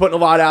 I'm going to be putting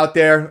a lot out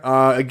there.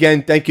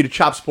 Again, thank you to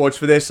Chop Sports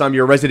for this. I'm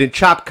your resident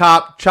Chop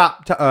Cop.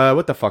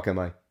 What the fuck am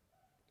I?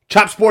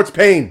 Chop Sports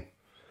Pain.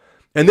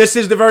 And this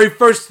is the very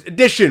first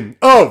edition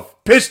of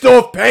Pissed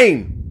Off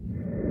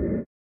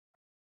Pain.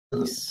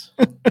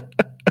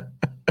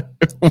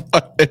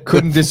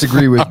 Couldn't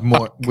disagree with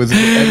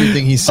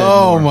everything he said.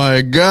 Oh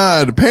my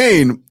God,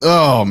 Pain.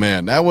 Oh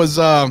man, that was.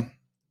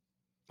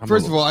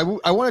 First of all,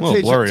 I want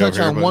to touch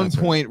on one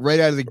point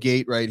right out of the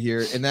gate right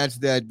here, and that's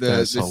that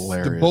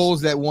the Bulls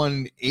that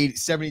won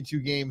 72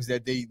 games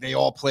that they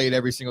all played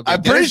every single day.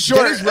 I'm pretty sure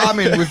Dennis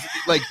Rodman was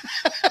like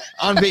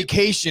on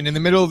vacation in the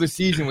middle of the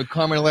season with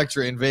Carmen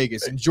Electra in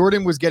Vegas, and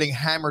Jordan was getting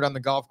hammered on the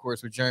golf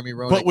course with Jeremy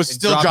Roenick, but was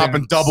still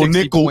dropping double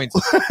nickel.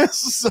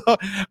 So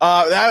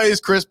that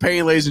is Chris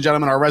Payne, ladies and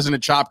gentlemen, our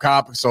resident Chop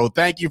Cop. So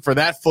thank you for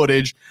that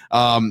footage.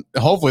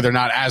 Hopefully they're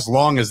not as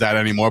long as that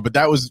anymore, but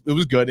it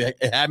was good.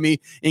 It had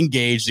me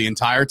engaged the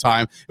entire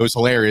time. It was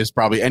hilarious.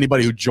 Probably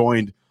anybody who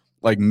joined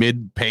like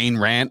mid Payne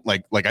rant,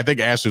 like I think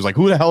Ashley was like,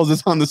 who the hell is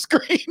this on the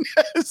screen?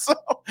 So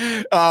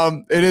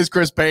it is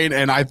Chris Payne,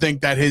 and I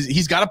think that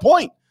he's got a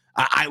point.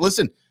 I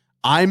listen,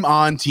 I'm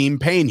on Team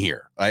Payne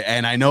here,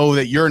 and I know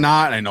that you're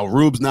not. I know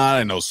Rube's not.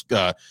 I know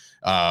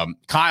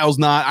Kyle's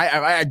not.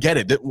 I get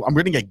it. I'm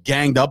going to get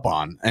ganged up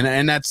on,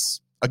 and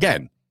that's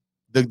again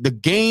the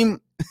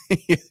game.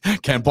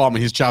 Ken Palmer,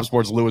 his Chop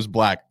Sports Lewis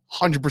Black,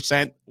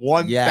 100%,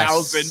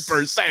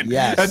 1,000%.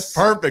 Yes, that's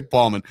perfect,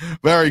 Paulman.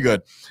 Very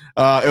good.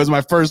 It was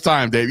my first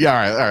time, Dave. Yeah,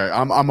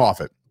 all right. I'm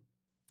off it.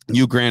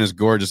 Hugh Grant is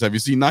gorgeous. Have you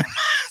seen 9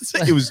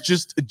 Months? It was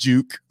just a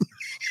juke.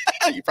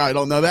 You probably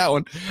don't know that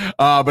one.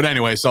 But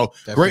anyway, so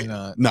definitely great.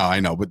 Not. No, I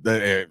know. But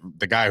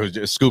the guy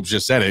who Scoops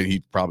just said it, he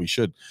probably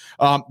should.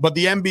 But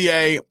the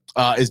NBA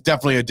is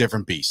definitely a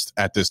different beast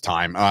at this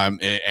time.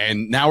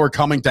 And now we're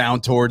coming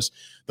down towards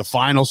the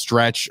final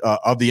stretch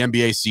of the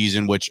NBA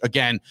season, which,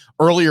 again,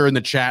 earlier in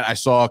the chat, I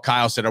saw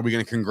Kyle said, are we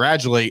going to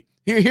congratulate?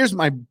 Here's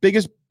my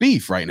biggest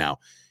beef right now.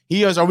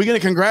 He goes, are we going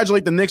to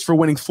congratulate the Knicks for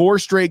winning 4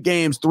 straight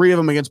games, 3 of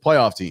them against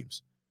playoff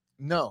teams?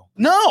 No.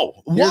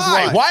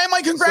 Why? Why am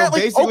I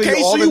congratulating? So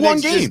you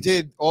won games.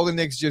 All the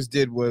Knicks just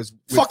did was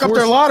fuck up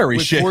their lottery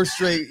shit. 4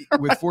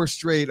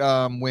 straight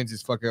wins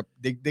is fuck up.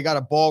 They got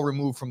a ball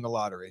removed from the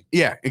lottery.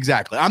 Yeah,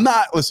 exactly.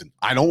 Listen,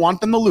 I don't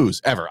want them to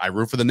lose ever. I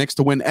root for the Knicks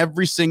to win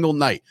every single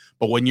night.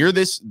 But when you're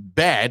this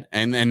bad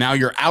and now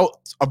you're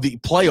out of the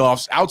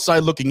playoffs,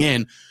 outside looking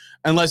in,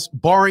 unless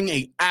barring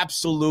a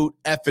absolute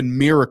effing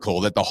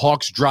miracle that the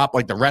Hawks drop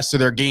like the rest of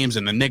their games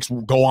and the Knicks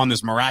will go on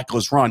this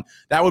miraculous run,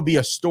 that would be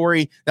a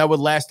story that would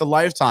last a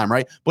lifetime,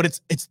 right?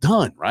 But it's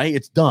done, right?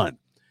 It's done.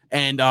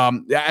 And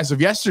as of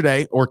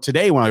yesterday or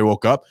today when I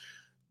woke up,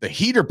 the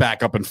Heat are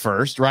back up in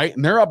first, right?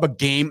 And they're up a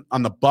game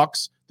on the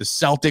Bucks, the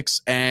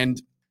Celtics,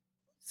 and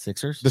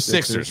Sixers. The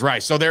Sixers,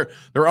 right? So they're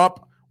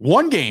up.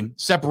 1 game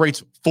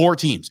separates 4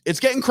 teams.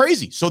 It's getting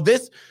crazy. So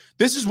this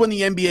is when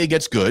the NBA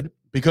gets good.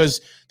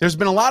 Because there's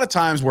been a lot of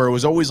times where it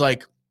was always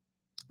like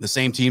the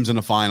same teams in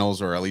the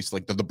finals, or at least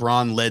like the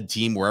LeBron-led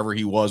team, wherever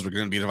he was, we're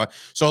going to be in the finals.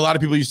 So a lot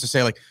of people used to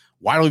say, like,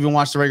 why don't we even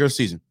watch the regular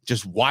season?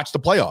 Just watch the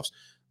playoffs.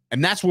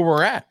 And that's where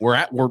we're at.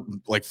 We're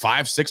like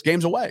 5-6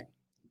 games away.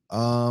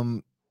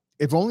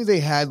 if only they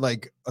had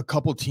like a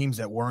couple teams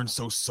that weren't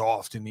so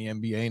soft in the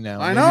NBA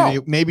now. I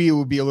know. Maybe it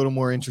would be a little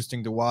more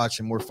interesting to watch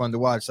and more fun to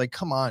watch. Like,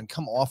 come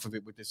off of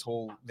it with this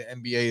whole the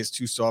NBA is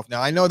too soft.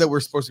 Now I know that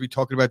we're supposed to be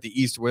talking about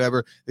the East or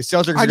whatever. The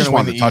Celtics. I just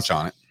wanted to touch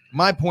on it.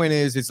 My point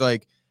is, it's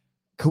like,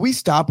 could we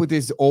stop with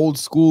this old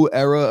school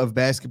era of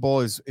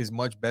basketball is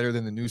much better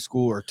than the new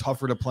school or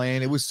tougher to play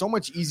in? It was so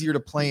much easier to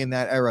play in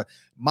that era.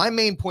 My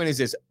main point is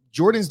this: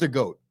 Jordan's the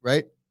GOAT,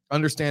 right?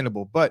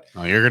 Understandable, but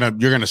you're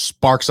gonna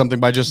spark something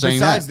by just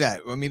saying besides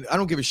that. I mean, I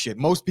don't give a shit.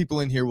 Most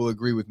people in here will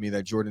agree with me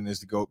that Jordan is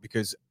the GOAT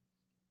because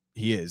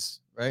he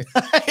is, right?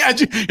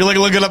 You're like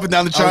looking up and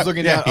down the chart. I was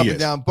looking down, up and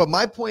down. But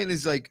my point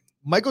is, like,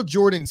 Michael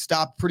Jordan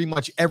stopped pretty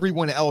much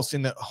everyone else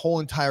in the whole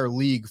entire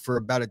league for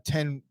about a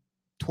 10,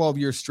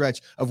 12-year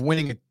stretch of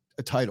winning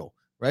a title,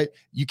 right?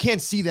 You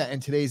can't see that in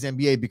today's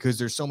NBA because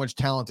there's so much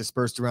talent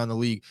dispersed around the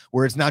league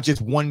where it's not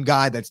just one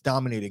guy that's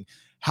dominating.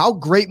 How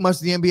great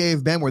must the NBA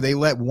have been where they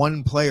let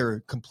one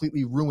player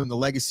completely ruin the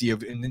legacy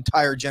of an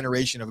entire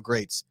generation of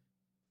greats?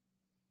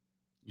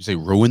 You say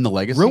ruin the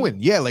legacy? Ruin,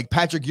 yeah, like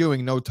Patrick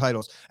Ewing, no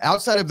titles.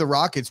 Outside of the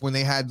Rockets, when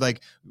they had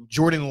like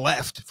Jordan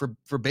left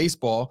for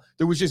baseball,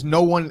 there was just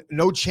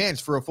no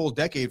chance for a full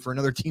decade for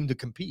another team to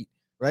compete.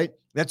 Right?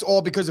 That's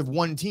all because of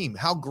one team.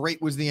 How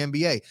great was the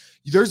NBA?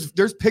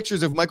 There's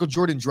pictures of Michael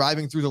Jordan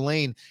driving through the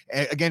lane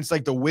against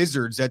like the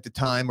Wizards at the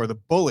time, or the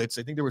Bullets.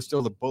 I think they were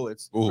still the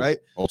Bullets, right?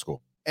 Old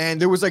school.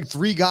 And there was like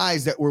 3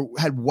 guys that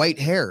had white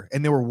hair,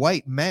 and they were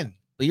white men.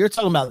 But you're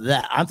talking about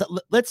that.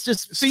 Let's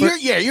just see.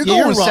 You're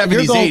going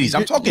 70s, 80s.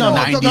 I'm talking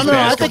 90s. No,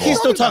 I think he's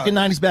still talking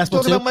 90s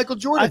basketball too. About Michael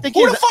Jordan. I think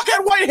who the fuck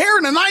had white hair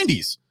in the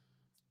 90s?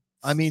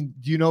 I mean,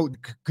 do you know?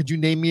 Could you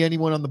name me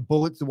anyone on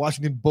the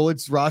Washington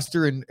Bullets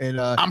roster? And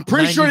I'm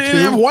pretty sure they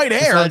didn't have white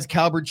hair besides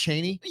Calbert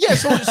Chaney. Yeah.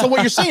 So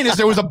what you're saying is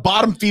there was a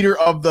bottom feeder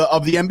of the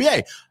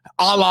NBA,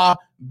 a la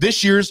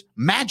this year's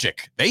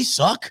Magic. They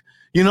suck.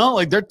 You know,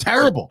 like they're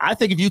terrible. I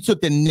think if you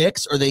took the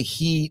Knicks or the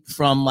Heat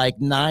from like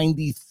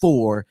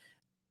 94,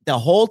 the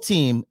whole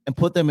team, and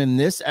put them in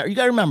this, you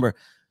got to remember.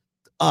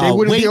 They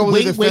wouldn't be able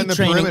to defend the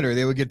perimeter.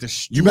 They would get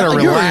you better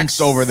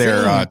relax over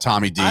there,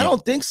 Tommy D. I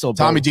don't think so,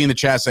 bro. Tommy D in the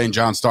chat saying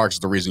John Starks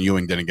is the reason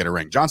Ewing didn't get a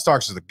ring. John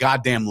Starks is the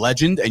goddamn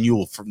legend, and you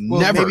will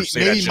never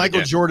say that maybe shit Michael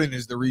again. Jordan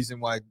is the reason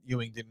why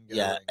Ewing didn't get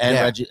a ring. And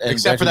yeah. Reggie,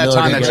 except for Reggie that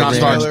time Miller that John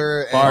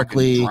Starks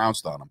Barkley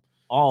trounced on him.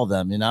 All of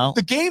them, you know.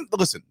 The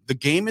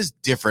game is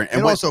different,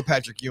 and also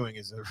Patrick Ewing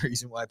is the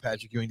reason why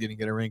Patrick Ewing didn't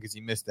get a ring because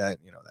he missed that.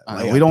 You know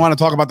that. We don't want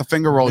to talk about the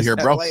finger roll here,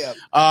 bro.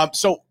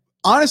 So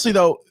honestly,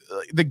 though,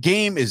 the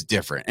game is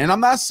different, and I'm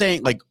not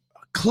saying like.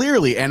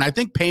 Clearly, and I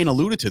think Payne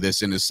alluded to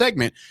this in his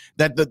segment,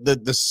 that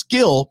the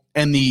skill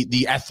and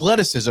the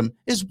athleticism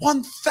is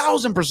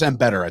 1,000%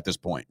 better at this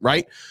point,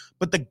 right?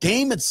 But the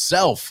game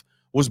itself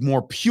was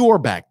more pure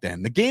back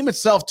then. The game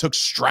itself took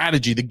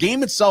strategy. The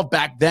game itself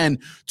back then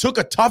took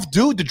a tough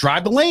dude to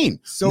drive the lane.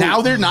 So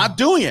now they're not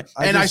doing it.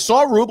 I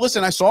saw Rube,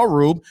 and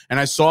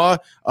I saw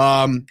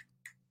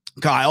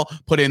Kyle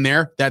put in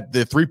there that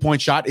the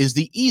 3-point shot is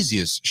the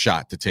easiest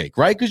shot to take,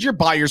 right? Because you're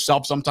by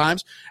yourself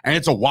sometimes, and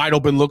it's a wide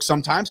open look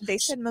sometimes. They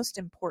said most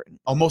important.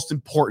 Oh, most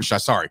important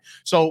shot. Sorry.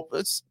 So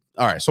it's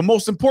all right. So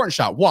most important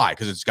shot. Why?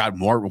 Because it's got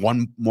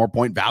one more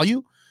point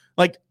value.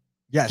 Like,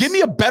 yes. Give me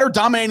a better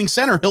dominating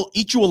center. He'll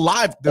eat you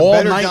alive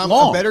all night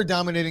long. A better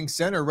dominating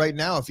center right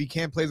now. If he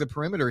can't play the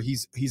perimeter,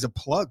 he's a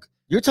plug.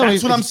 That's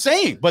what I'm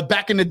saying. But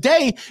back in the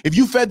day, if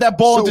you fed that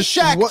ball into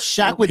Shaq,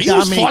 Shaq would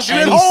dominate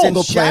any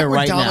single player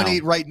right now. Shaq would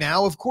dominate right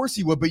now. Of course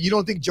he would. But you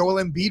don't think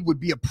Joel Embiid would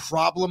be a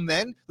problem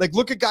then? Like,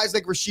 look at guys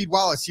like Rasheed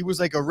Wallace. He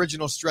was like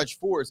original stretch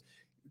fours.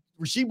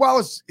 Rasheed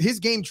Wallace, his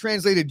game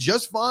translated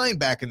just fine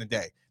back in the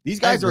day. These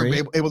guys are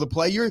able to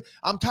play.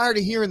 I'm tired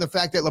of hearing the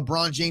fact that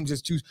LeBron James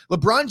is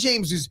LeBron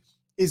James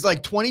is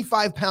like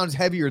 25 pounds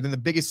heavier than the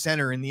biggest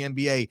center in the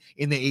NBA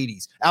in the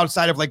 80s,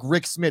 outside of like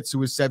Rick Smits, who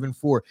was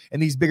 7'4",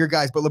 and these bigger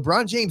guys. But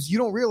LeBron James, you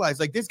don't realize,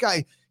 like, this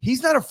guy,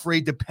 he's not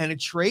afraid to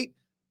penetrate,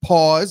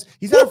 pause.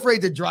 He's not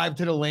afraid to drive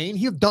to the lane.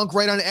 He'll dunk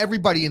right on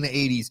everybody in the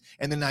 80s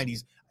and the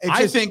 90s.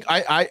 I think go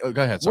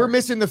ahead. Sorry. We're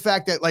missing the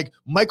fact that, like,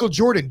 Michael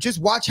Jordan, just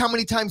watch how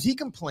many times he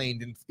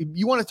complained. And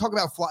you want to talk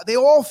about flop? They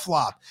all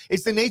flop.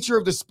 It's the nature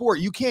of the sport.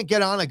 You can't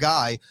get on a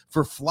guy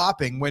for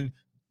flopping when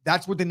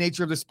that's what the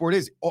nature of the sport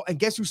is. Oh, and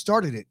guess who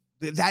started it?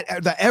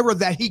 The era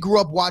that he grew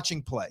up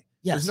watching play.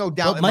 Yes. There's no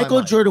doubt. But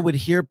Michael Jordan would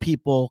hear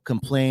people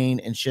complain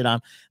and shit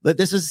on. But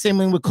this is the same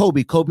thing with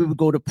Kobe. Kobe would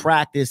go to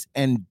practice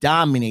and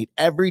dominate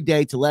every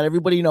day to let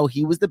everybody know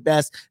he was the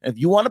best. And if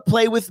you want to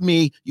play with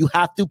me, you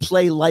have to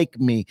play like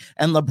me.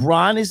 And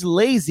LeBron is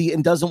lazy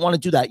and doesn't want to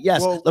do that.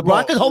 Yes,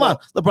 LeBron could hold on.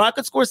 Lebron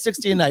could score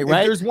 60 a night,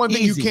 right? There's one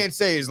thing you can't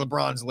say is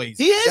LeBron's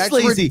lazy. He is That's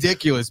lazy.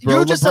 Ridiculous, bro.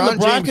 You just said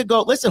LeBron could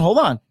go. Listen, hold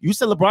on. You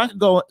said LeBron could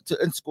go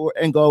and score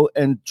and go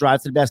and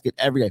drive to the basket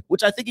every day,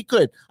 which I think he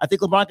could. I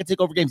think LeBron could take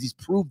over games. He's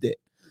proved it.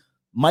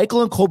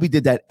 Michael and Kobe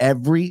did that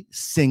every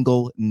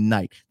single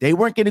night. They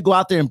weren't going to go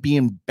out there and be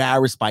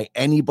embarrassed by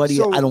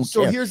anybody. I don't care.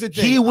 So here's the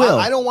thing. He will.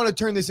 I don't want to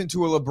turn this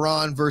into a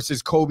LeBron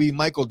versus Kobe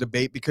Michael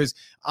debate because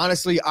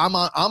honestly, I'm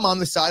on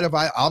the side of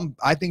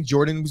I think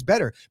Jordan was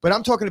better. But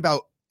I'm talking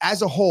about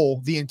as a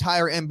whole, the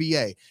entire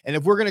NBA. And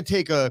if we're going to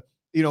take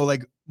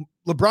like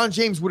LeBron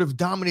James would have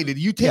dominated.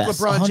 You take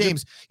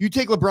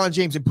LeBron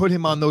James and put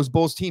him on those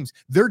Bulls teams.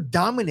 They're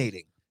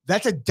dominating.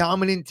 That's a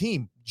dominant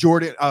team.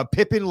 Jordan,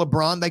 Pippen,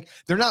 LeBron, like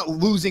they're not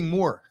losing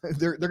more.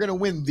 They're going to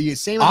win the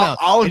same amount.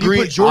 I'll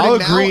agree.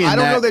 I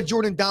don't know that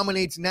Jordan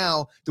dominates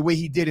now the way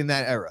he did in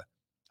that era.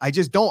 I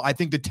just don't. I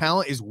think the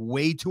talent is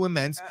way too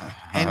immense,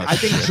 and I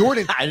think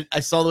Jordan. I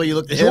saw the way you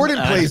looked at Jordan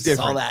him. plays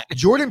different.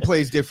 Jordan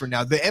plays different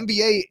now. The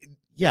NBA.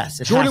 Yes,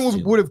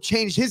 Jordan would have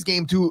changed his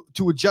game to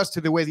adjust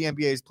to the way the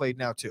NBA is played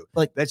now too.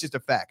 Like that's just a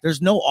fact.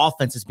 There's no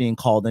offenses being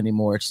called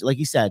anymore. It's like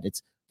you said.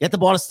 It's get the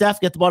ball to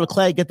Steph, get the ball to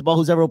Clay, get the ball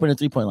who's ever open a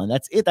 3-point line.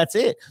 That's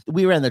it.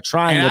 We ran the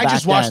triangle. And I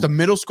just watched the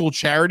middle school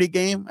charity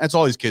game. That's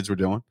all these kids were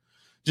doing.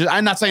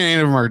 I'm not saying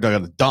any of them are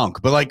going to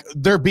dunk, but like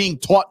they're being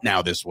taught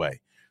now this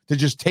way. To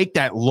just take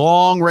that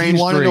long range.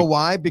 You want to know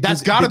why? Because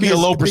that's got to be a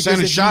low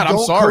percentage shot. I'm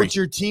sorry. Coach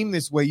your team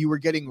this way, you were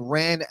getting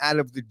ran out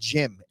of the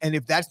gym, and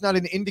if that's not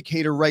an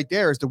indicator right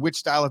there as to which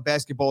style of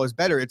basketball is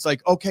better, it's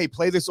like okay,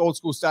 play this old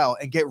school style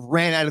and get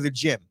ran out of the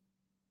gym,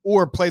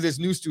 or play this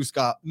new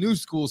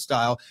school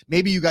style.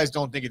 Maybe you guys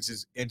don't think it's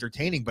as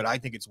entertaining, but I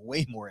think it's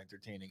way more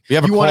entertaining.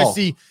 You want to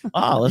see?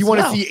 You want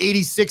to see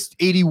 86,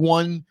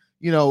 81.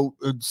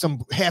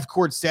 Some half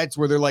court sets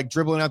where they're like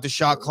dribbling out the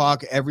shot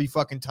clock every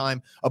fucking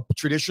time. A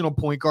traditional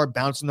point guard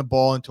bouncing the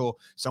ball until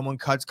someone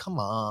cuts. Come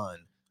on.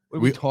 What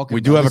are we talking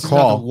about? Do have this a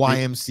call.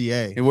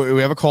 YMCA.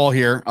 We have a call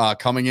here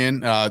coming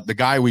in. The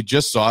guy we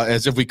just saw,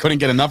 as if we couldn't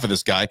get enough of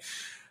this guy.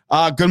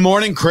 Good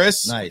morning,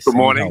 Chris. Nice. Good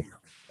morning.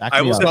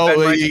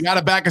 You got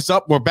to back us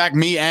up. We're back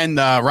me and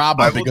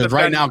Rob up because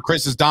right now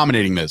Chris is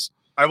dominating this.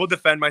 I will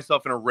defend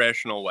myself in a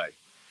rational way.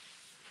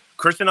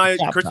 Chris and I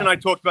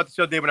talked about this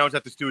the other day when I was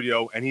at the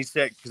studio, and he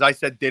said, because I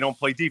said they don't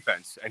play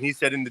defense, and he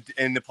said in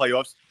the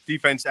playoffs,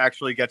 defense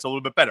actually gets a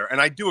little bit better,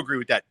 and I do agree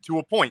with that to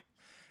a point.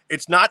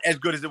 It's not as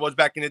good as it was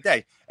back in the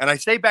day, and I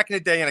say back in the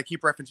day, and I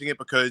keep referencing it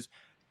because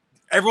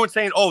everyone's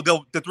saying, "Oh,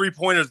 the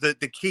 3-pointers, the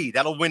key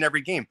that'll win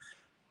every game."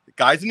 The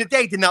guys in the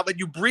day did not let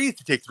you breathe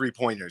to take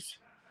 3-pointers.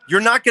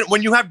 You're not gonna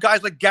when you have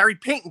guys like Gary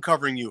Payton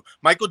covering you,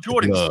 Michael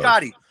Jordan,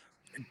 Scotty.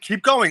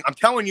 Keep going. I'm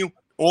telling you.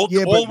 All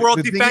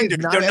world defenders,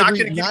 they're not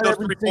going to give those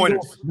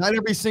 3-pointers. Not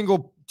every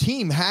single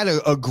team had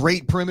a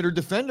great perimeter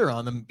defender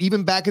on them,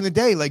 even back in the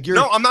day.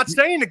 No, I'm not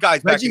saying the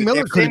guys back in the day.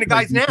 I'm saying the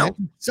guys now.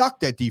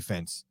 Sucked at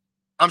defense.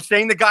 I'm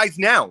saying the guys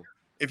now.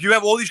 If you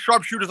have all these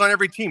sharpshooters on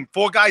every team,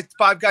 4 guys,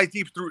 5 guys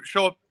deep,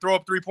 throw up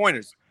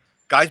 3-pointers.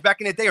 Guys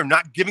back in the day are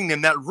not giving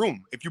them that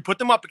room. If you put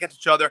them up against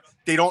each other,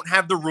 they don't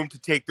have the room to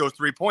take those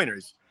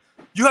 3-pointers.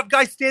 You have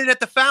guys standing at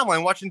the foul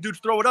line watching dudes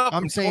throw it up.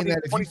 I'm saying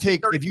that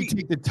if you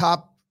take the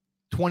top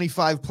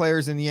 25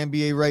 players in the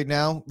NBA right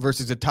now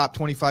versus the top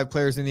 25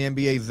 players in the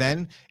NBA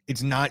then,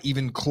 it's not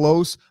even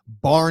close,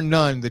 bar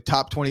none, the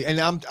top 20.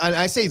 And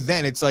I say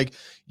then, it's like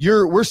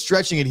we're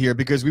stretching it here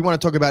because we want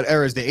to talk about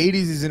eras. The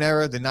 80s is an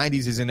era, the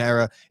 90s is an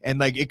era, and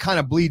like it kind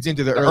of bleeds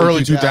into the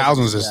early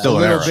 2000s is still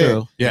an era.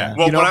 Bit. Yeah.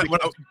 Well,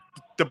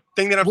 the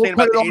thing that I'm saying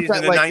about the 80s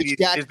and the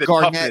 90s is the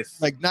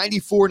toughness. Like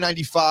 94,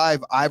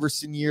 95,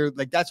 Iverson year,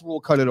 like that's where we'll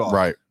cut it off.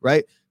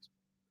 Right.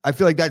 I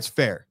feel like that's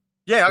fair.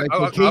 Yeah,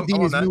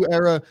 KD is new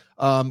era.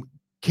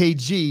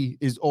 KG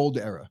is old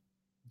era.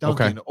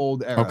 Duncan,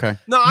 old era. Okay.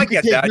 No, I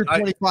get that. Your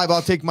 25,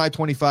 I'll take my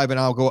 25 and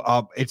I'll go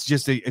up. It's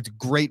just it's a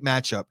great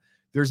matchup.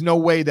 There's no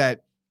way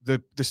that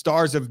the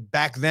stars of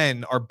back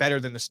then are better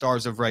than the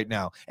stars of right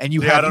now. And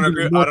I don't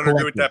agree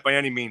with that by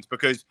any means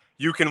because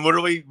you can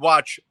literally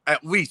watch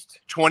at least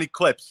 20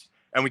 clips.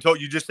 And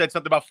you just said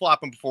something about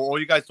flopping before. All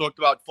you guys talked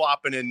about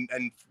flopping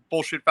and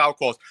bullshit foul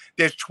calls.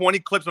 There's 20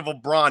 clips of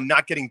LeBron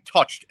not getting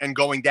touched and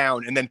going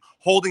down and then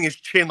holding his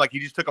chin like he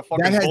just took a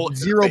fucking bullet. That has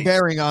zero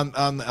bearing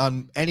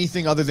on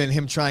anything other than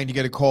him trying to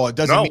get a call. It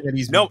doesn't mean that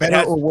he's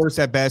better or worse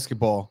at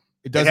basketball.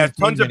 It has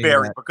tons of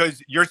bearing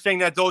because you're saying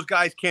that those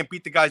guys can't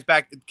beat the guys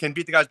back in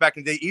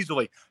the day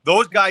easily.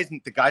 Those guys,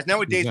 the guys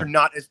nowadays are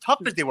not as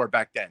tough as they were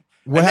back then.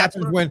 What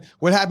happens when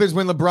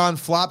LeBron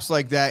flops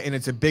like that and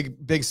it's a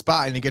big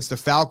spot and he gets the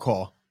foul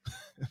call?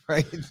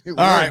 Right. All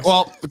right.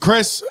 Well,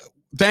 Chris,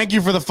 thank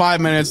you for the 5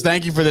 minutes.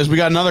 Thank you for this. We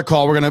got another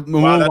call. We're gonna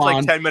move on. That's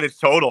like 10 minutes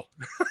total.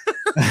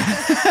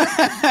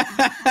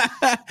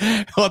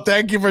 Well,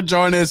 thank you for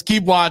joining us.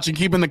 Keep watching.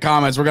 Keep in the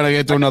comments. We're gonna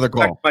get to another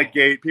call. My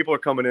gate. People are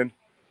coming in.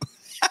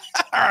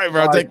 All right,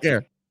 bro. Take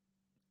care.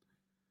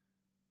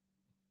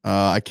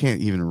 I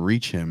can't even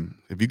reach him.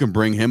 If you can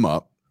bring him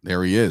up.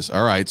 There he is.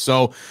 All right.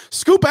 So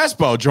Scoop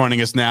Espo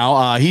joining us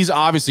now. He's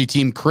obviously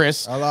Team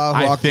Chris.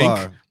 I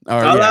think.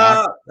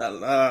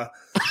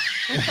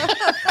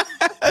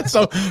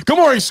 So good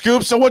morning,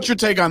 Scoop. So what's your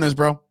take on this,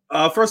 bro?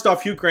 First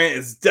off, Hugh Grant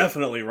is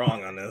definitely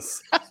wrong on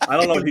this. I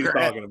don't know what he's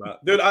talking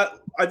about. Dude, I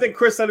think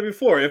Chris said it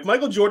before. If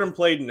Michael Jordan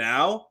played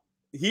now,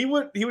 he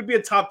would be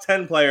a top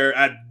 10 player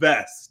at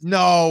best.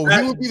 No,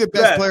 he would be the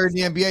best player in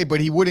the NBA,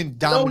 but he wouldn't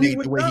dominate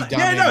the way he dominated.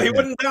 Yeah, no, he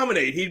wouldn't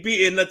dominate. He'd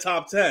be in the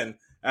top 10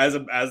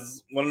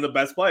 as one of the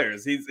best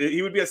players.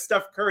 He would be a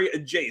Steph Curry, a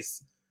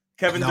Jace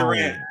Kevin No.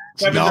 Durant.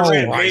 Kevin No,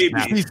 Durant, right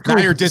maybe. now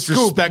you're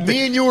disrespecting.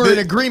 Me and you were in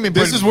agreement.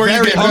 This but is where you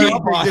very get hung deep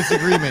up on.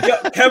 disagreement.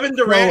 Yeah, Kevin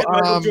Durant and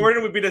Michael um,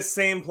 Jordan would be the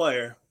same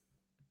player.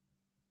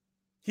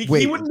 He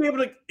Wait. wouldn't be able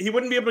to. He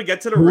wouldn't be able to get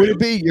to the Who would rim. it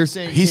be? You're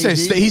saying He said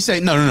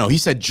KD? no. He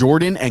said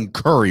Jordan and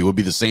Curry would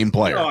be the same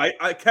player.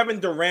 No, Kevin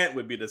Durant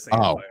would be the same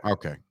Oh, player.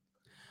 okay.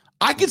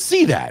 I can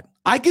see that.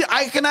 I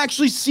can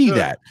actually see Good.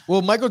 that.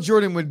 Well, Michael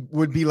Jordan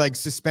would be like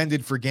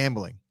suspended for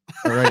gambling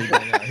already.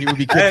 Right now. He would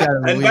be kicked out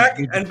of the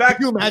league. Back.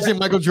 Can you imagine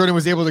Michael Jordan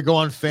was able to go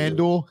on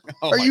FanDuel?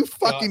 Are you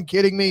fucking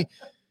kidding me?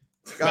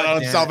 Bet on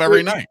damn himself it.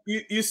 every night.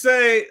 You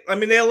say, I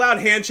mean, they allowed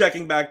hand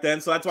checking back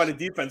then, so that's why the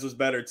defense was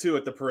better too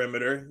at the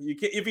perimeter.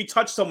 If you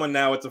touch someone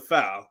now, it's a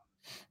foul.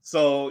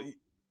 So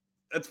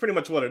that's pretty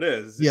much what it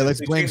is. Yeah, let's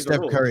They blame changed the Steph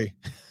rules. Curry.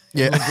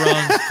 Yeah.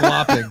 LeBron's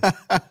flopping.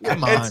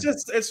 Come on. It's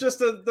just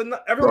the Bro,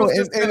 everyone's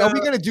just and are we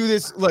gonna do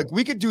this? Look,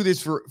 we could do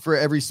this for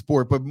every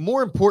sport, but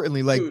more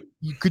importantly, like,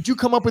 Dude. could you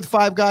come up with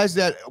 5 guys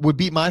that would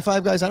beat my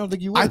 5 guys? I don't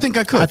think you would. I think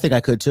I could. I think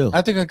I could too.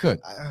 I think I could.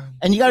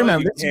 And you got to No,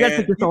 remember, you got to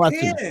take this all out too.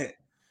 can't.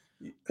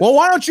 Well,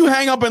 why don't you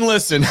hang up and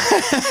listen?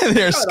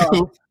 There's Shut up.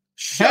 Scoop.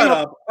 Shut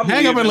up. I'm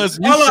Hang up and leaving.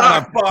 listen. You Allah shut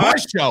up.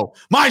 Akbar.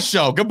 My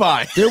show.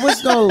 Goodbye. There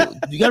was no.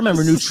 You got to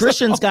remember,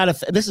 nutrition's got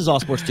to. This is all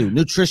sports too.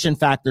 Nutrition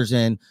factors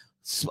in.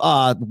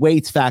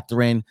 Weights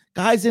factor in.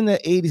 Guys in the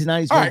 80s and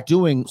 90s All were right.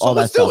 doing So all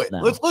that let's do stuff it.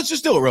 now. Let's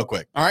just do it real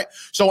quick. All right.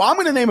 So I'm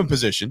going to name a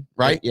position,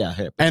 right? Yeah.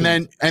 Here, And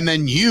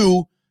then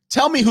you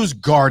tell me who's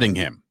guarding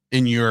him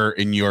in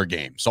your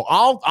game. So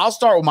I'll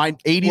start with my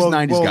 80s,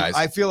 90s guys.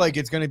 I feel like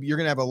you're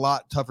gonna have a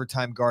lot tougher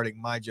time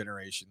guarding my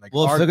generation. Like,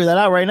 we'll our- figure that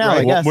out right now. Right.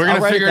 I guess We're I'll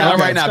gonna write figure it down. out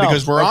right now Let's go.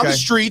 because we're on the Okay.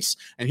 streets,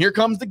 and here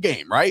comes the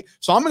game, right?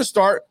 So I'm gonna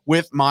start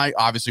with my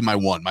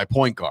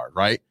point guard,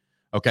 right?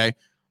 Okay.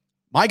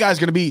 My guy's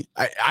gonna be.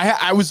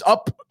 I was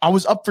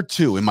up for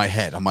 2 in my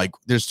head. I'm like,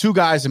 there's 2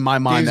 guys in my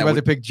mind Dave's that about to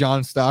would, pick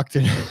John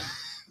Stockton.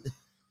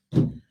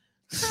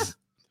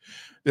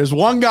 there's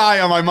one guy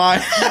on my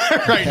mind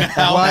right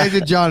now. Why is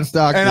it John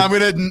Stockton? And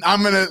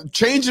I'm gonna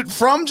change it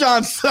from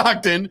John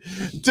Stockton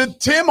to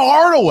Tim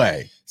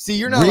Hardaway. See,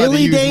 you're not allowed to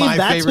Really, use Dave? my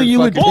That's favorite who you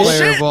would fucking pick?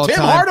 player of all Tim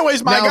time.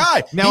 Hardaway's my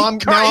guy. Now I'm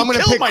going to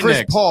killed pick my Chris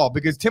Knicks. Paul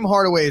because Tim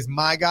Hardaway is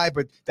my guy,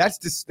 but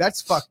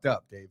that's fucked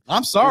up, Dave.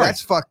 I'm sorry.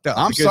 That's fucked up.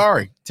 I'm because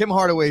sorry. Tim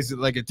Hardaway is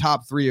like a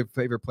top 3 of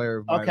favorite player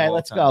of mine. Okay, of all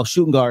let's time. go.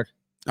 Shooting guard.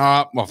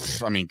 Well,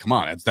 I mean, come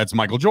on. That's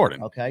Michael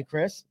Jordan. Okay,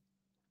 Chris.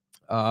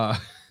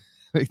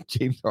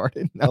 James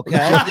Harden. No, Okay.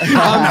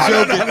 I'm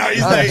No, joking. he's I'm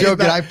not- he's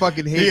joking. not- I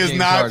fucking hate He is James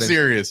not Harden.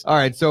 serious. All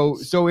right, so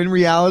in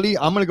reality,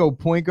 I'm gonna go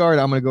point guard.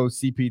 I'm gonna go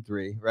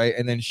CP3, right,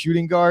 and then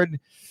shooting guard.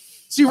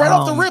 See, right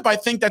off the rip, I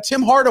think that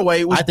Tim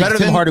Hardaway was I think better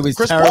Tim than Hardaway's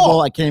Chris terrible.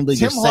 Paul. I can't believe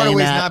Tim you're saying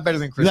Hardaway's that. not better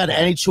than Chris You had Paul.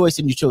 any choice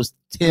and you chose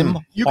Tim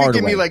You Hardaway. could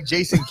give me like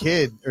Jason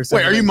Kidd or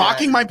something. Wait, are you like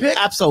mocking my pick?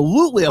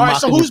 Absolutely. All right,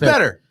 so who's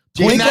better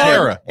in Point that guard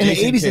era? in the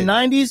Jason 80s Kidd. and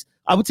 90s?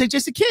 I would say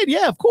Jason Kidd.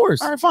 Yeah, of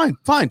course. All right,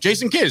 fine.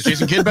 Jason Kidd. Is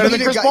Jason Kidd better You than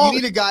need, Chris a guy, Paul?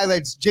 you need a guy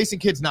that's Jason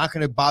Kidd's not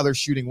going to bother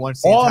shooting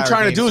once. The All I'm entire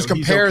trying to game, do is so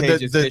he's compare okay the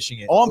just dishing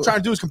it. all I'm trying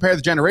to do is compare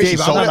the generations.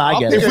 Dave, So I'm not- I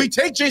get if it. we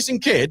take Jason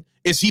Kidd,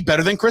 is he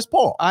better than Chris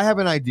Paul? I have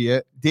an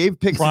idea. Dave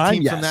picks a Prime,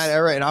 team from yes. that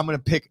era, and I'm going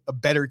to pick a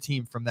better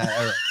team from that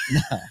era.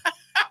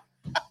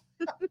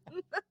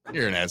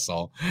 You're an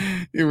asshole.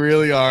 You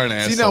really are an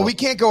asshole. See, no, we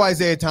can't go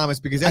Isaiah Thomas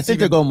because I that's think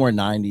even, they're going more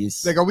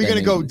 90s. like, are we than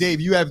going to go, 80s. Dave?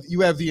 You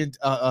have the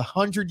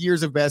 100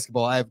 years of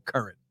basketball. I have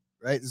current,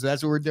 right? So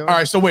that's what we're doing. All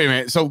right, so wait a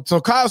minute. So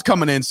Kyle's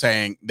coming in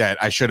saying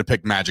that I should have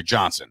picked Magic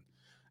Johnson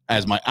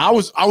as my. I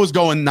was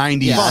going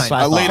 90s, Yeah, that's what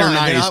I thought. later Fine,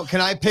 then 90s. Can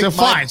I pick? So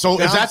my- fine. So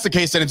then if I'm- that's the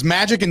case, then it's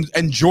Magic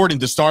and Jordan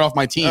to start off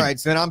my team. all right,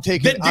 so then I'm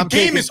taking. The I'm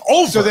game taking, is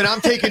over. So then I'm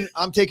taking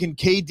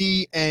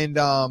KD and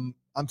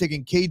I'm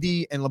taking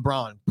KD and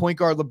LeBron. Point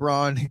guard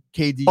LeBron,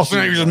 KD. Oh, so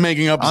now you're just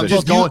making up. I'm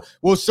positions. just going.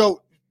 Well,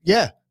 so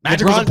yeah,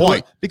 Magic was a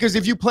point. because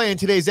if you play in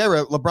today's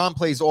era, LeBron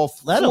plays all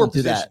Let four him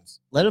do that. positions.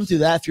 Let him do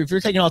that. If you're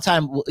taking all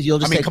time, you'll I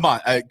just mean, take. come on,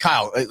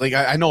 Kyle. Like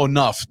I know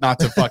enough not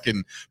to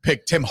fucking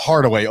pick Tim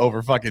Hardaway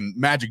over fucking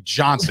Magic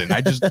Johnson.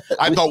 I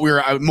thought we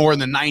were more in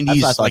the That's what I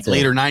 '90s, thought like too.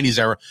 later '90s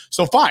era.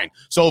 So fine.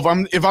 So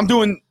if I'm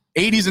doing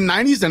 '80s and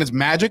 '90s, then it's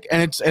Magic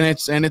and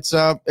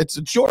it's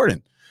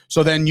Jordan.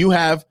 So then you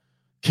have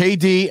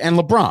KD and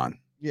LeBron.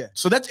 Yeah.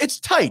 So it's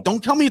tight.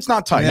 Don't tell me it's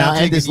not tight. Yeah. now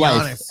I'm end his taking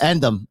life. Giannis.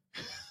 End him.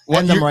 What,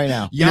 End him you're- right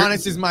now.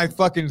 Giannis is my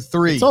fucking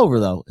 3. It's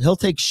over though. He'll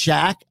take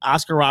Shaq,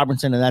 Oscar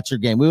Robertson, and that's your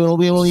game. We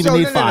won't even So,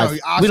 need no, 5.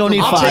 Oscar We don't need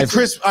I'll Robertson.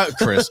 take 5.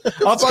 Chris.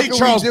 I'll fuck take are we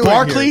Charles doing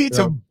Barkley here, to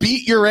bro?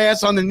 beat your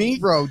ass underneath.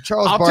 Bro,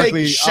 Charles I'll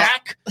Barkley. take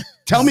Shaq.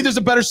 Tell me there's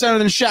a better center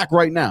than Shaq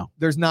right now.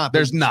 There's not.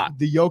 There's not.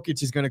 The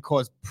Jokic is going to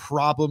cause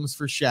problems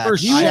for Shaq. For I-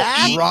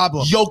 Shaq?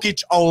 Problem.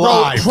 Jokic Bro,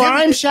 alive.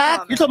 prime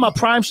Shaq? You're talking about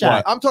prime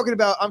Shaq. I'm talking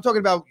about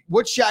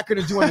what's Shaq going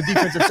to do on the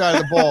defensive side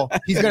of the ball.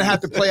 He's going to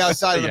have to play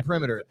outside of the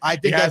perimeter. I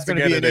think He has that's to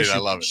going to be get an it in. issue. I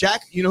love it. Shaq,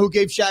 you know who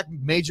gave Shaq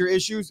major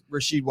issues?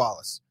 Rasheed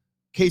Wallace.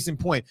 Case in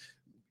point.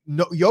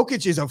 No,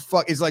 Jokic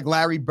is like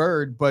Larry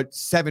Bird, but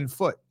 7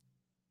 foot.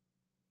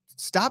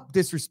 Stop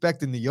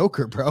disrespecting the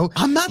Joker, bro.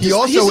 I'm not. He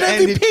also he's an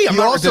ended, MVP. I'm he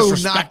not also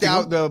disrespecting knocked him.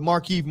 out the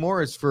Markieff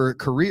Morris for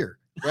career,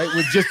 right?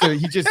 With just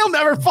he just He'll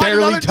never fight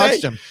barely another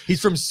touched day. him.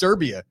 He's from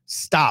Serbia.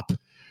 Stop.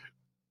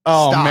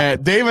 Oh Stop.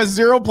 man, Dave has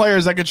 0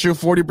 players that can shoot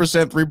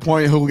 40%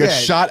 3-point who will get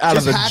shot out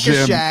of the hack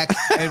gym. a Shaq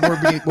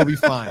and we'll be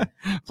fine.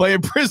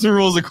 Playing prison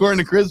rules according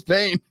to Chris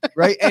Payne.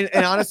 Right? And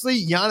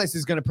honestly, Giannis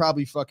is going to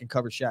probably fucking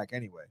cover Shaq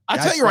anyway. I'll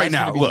tell you right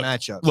That's now, gonna be the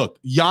matchup Look,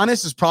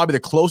 Giannis is probably the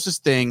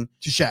closest thing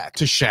to Shaq.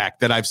 to Shaq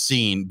that I've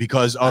seen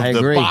because of I the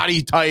agree.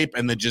 body type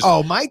and the just.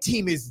 Oh, my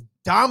team is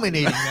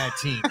dominating that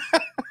team.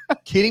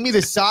 Kidding me?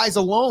 The size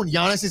alone.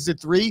 Giannis is the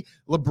 3.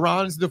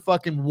 LeBron's the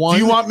fucking 1.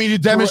 Do you want me to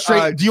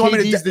demonstrate? Do you want me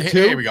KD's to? the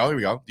Here 2? we go. Here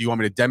we go. Do you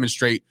want me to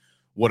demonstrate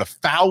what a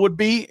foul would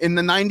be in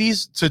the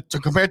 90s to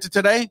compare to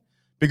today?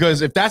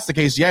 Because if that's the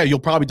case, yeah, you'll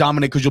probably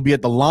dominate because you'll be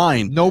at the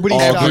line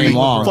Nobody's all stopping game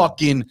long.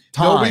 fucking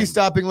time. Nobody's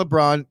stopping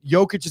LeBron.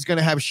 Jokic is going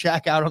to have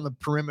Shaq out on the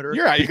perimeter.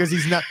 You're right. Because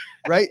he's not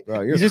right.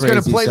 Bro, you're He's just going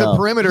to crazy play the self.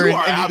 perimeter, You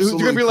and are he's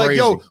going to be like, absolutely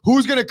 "Yo, crazy.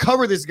 who's going to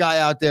cover this guy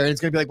out there?" And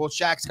it's going to be like, "Well,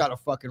 Shaq's got to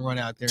fucking run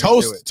out there."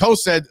 And do it.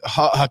 Toast said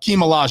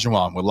Hakeem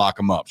Olajuwon would lock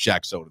him up.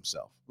 Shaq sold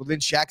himself. Well, then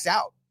Shaq's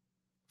out.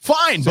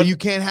 Fine, So but you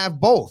can't have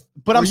both.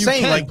 but Or I'm you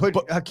saying can like put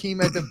but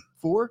Hakeem at the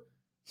 4.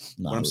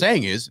 No, what I'm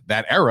saying is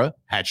that era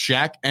had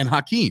Shaq and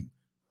Hakeem.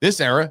 This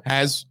era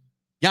has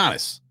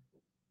Giannis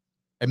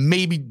and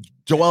maybe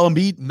Joel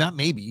Embiid. Not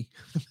maybe.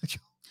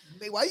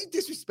 Why are you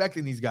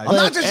disrespecting these guys? I'm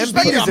not Embiid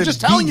disrespecting. is I'm a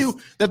just telling beast.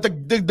 you that the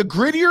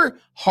grittier,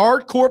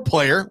 hardcore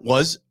player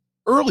was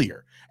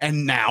earlier,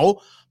 and now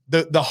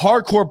the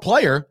hardcore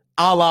player,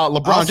 a la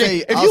LeBron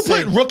James. If you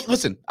put rookie,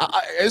 listen,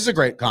 it's a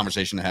great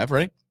conversation to have.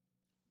 Ready?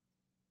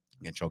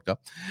 I'm getting choked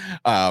up.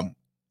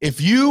 If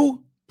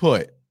you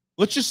put,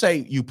 let's just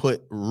say you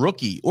put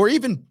rookie or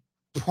even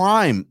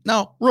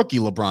rookie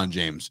LeBron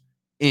James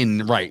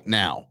in right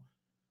now.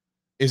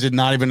 Is it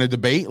not even a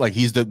debate? Like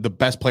he's the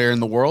best player in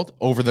the world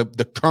over the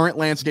current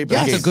landscape of the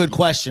That's game? a good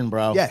question,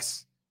 bro.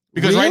 Yes.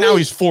 Because right now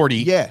he's 40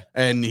 Yeah.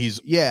 and he's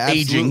Yeah.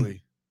 aging.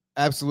 Absolutely.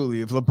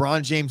 Absolutely. If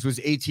LeBron James was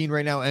 18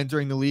 right now,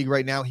 entering the league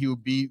right now, he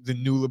would be the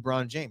new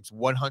LeBron James.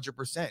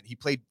 100%. He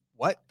played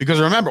what? Because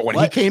remember, when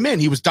he What? came in,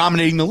 he was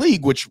dominating the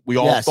league, which we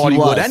all Yes, thought he he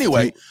would was.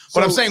 anyway.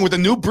 But I'm So- saying with the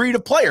new breed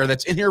of player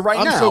that's in here right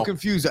I'm now. so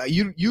confused.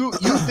 You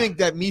think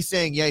that me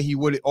saying yeah he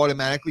would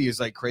automatically is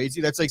like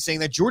crazy? That's like saying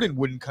that Jordan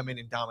wouldn't come in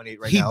and dominate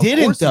right He now. Of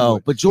didn't course he though,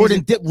 would.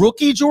 but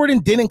rookie Jordan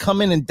didn't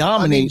come in and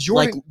dominate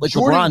Jordan- like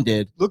Jordan- LeBron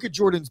did. Look at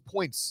Jordan's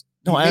points.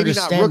 No, I Maybe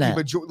understand not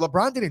rookie, that. but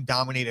LeBron didn't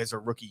dominate as a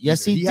rookie.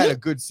 Yes, either. he had did. a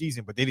good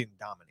season, but they didn't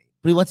dominate.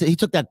 But he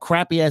took that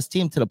crappy ass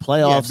team to the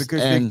playoffs,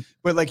 because and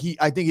But like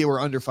I think they were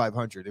under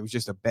 500. It was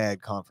just a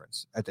bad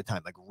conference at the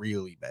time, like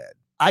really bad.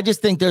 I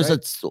just think there's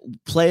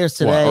players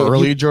What, today.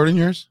 early Jordan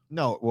years?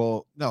 No,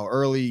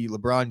 early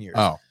LeBron years.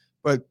 Oh.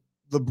 But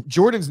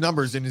Jordan's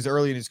numbers in his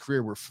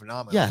career were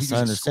phenomenal. Yes, he just I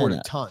understand scored a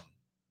that. ton.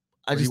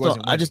 I but he just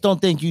wasn't don't. I just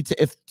don't think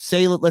if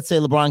let's say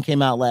LeBron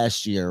came out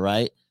last year,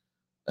 right?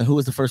 And who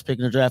was the first pick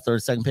in the draft or the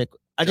second pick?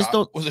 I just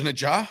don't. Was it a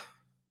Ja?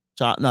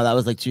 No, that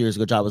was like 2 years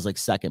ago. Ja was like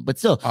second, but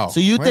still. Oh, So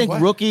you wait, think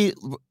what? rookie?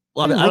 Well,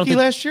 I don't Rookie think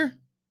last year?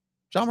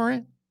 John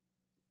Morant?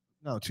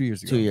 No, 2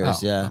 years ago. 2 years.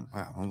 Oh, Yeah.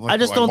 wow. I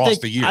just don't lost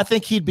think. a year. I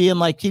think he'd be in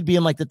like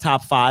the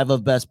top 5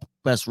 of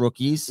best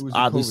rookies. It was a COVID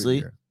Obviously,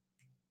 year.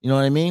 you know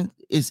what I mean.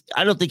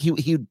 I don't think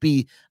he'd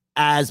be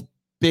as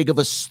big of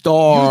a You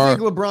star.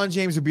 think LeBron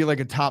James would be like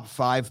a top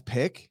 5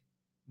 pick?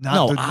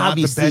 No,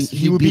 obviously, best.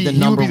 he'd be the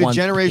number one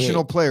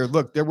generational pick. player.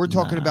 Look, we're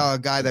talking Nah, about a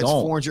guy that's I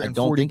 440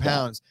 don't think that.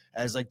 pounds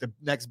as like the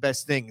next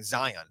best thing,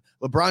 Zion.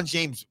 LeBron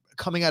James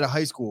coming out of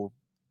high school,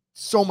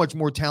 so much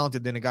more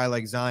talented than a guy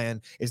like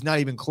Zion. Is not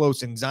even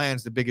close, and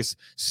Zion's the biggest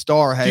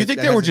star. Do you think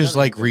they were just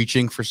like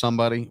reaching for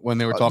somebody when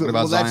they were talking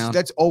about Zion?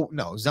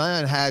 No,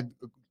 Zion had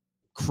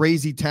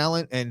crazy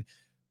talent, and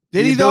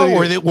Did the he though,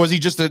 ability or was he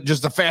just a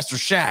faster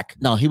Shaq?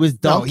 No, he was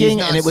No, he's dunking,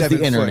 not and it was 7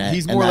 the foot. internet.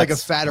 He's and more like a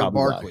that's fatter probably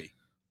why. Barkley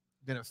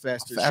than a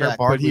faster fatter Shaq, but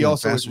Barkley he than a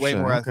also is faster way Shaq,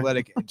 more okay.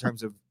 athletic in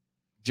terms of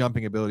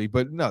jumping ability.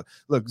 But no,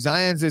 look,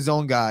 Zion's his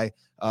own guy.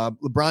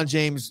 LeBron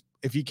James,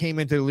 if he came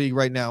into the league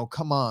right now,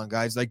 come on,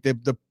 guys. Like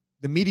the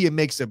media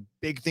makes a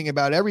big thing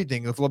about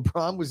everything. If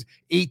LeBron was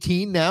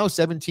 18 now,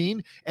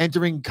 17,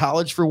 entering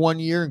college for 1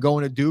 year and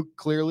going to Duke,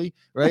 clearly,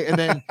 right?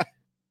 And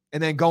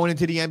then going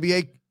into the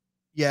NBA,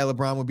 yeah,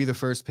 LeBron would be the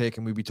first pick,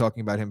 and we'd be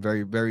talking about him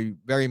very, very,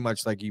 very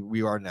much like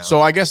we are now.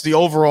 So I guess the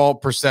overall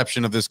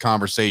perception of this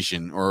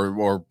conversation,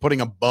 or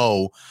putting a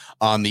bow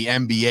on the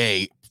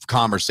NBA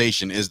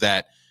conversation, is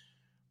that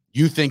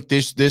you think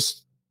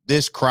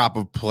this crop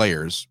of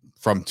players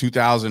from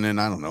 2000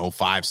 and I don't know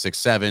 5, 6,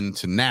 7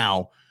 to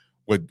now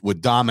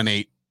would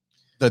dominate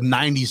the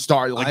 90s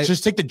star. Like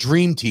just take the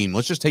dream team.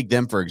 Let's just take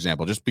them for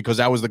example, just because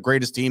that was the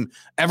greatest team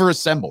ever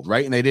assembled,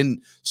 right? And they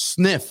didn't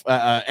sniff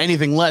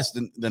anything less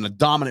than a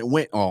dominant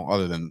win. Oh,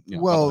 other than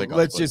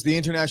the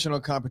international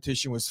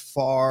competition was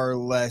far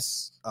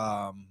less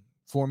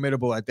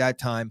formidable at that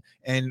time,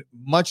 and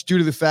much due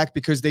to the fact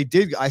because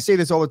I say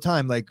this all the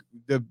time, like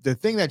the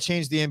thing that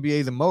changed the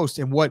NBA the most,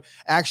 and what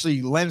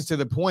actually lends to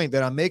the point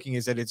that I'm making,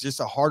 is that it's just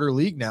a harder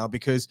league now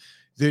because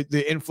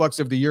the influx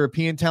of the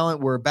European talent,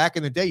 where back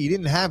in the day you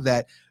didn't have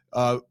that.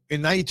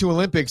 In '92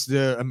 Olympics,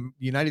 the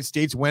United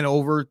States went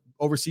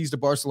overseas to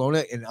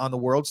Barcelona and on the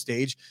world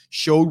stage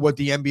showed what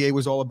the NBA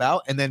was all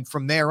about. And then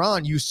from there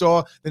on, you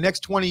saw the next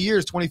 20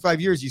 years, 25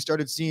 years, you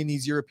started seeing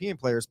these European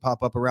players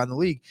pop up around the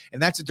league.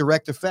 And that's a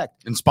direct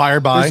effect.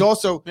 Inspired by. There's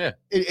also, Yeah.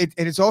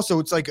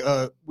 It's like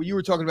what you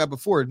were talking about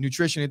before,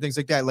 nutrition and things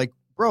like that. Like,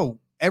 bro,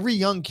 every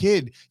young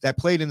kid that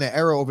played in the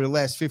era over the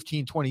last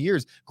 15, 20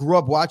 years grew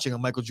up watching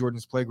on Michael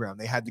Jordan's playground.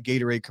 They had the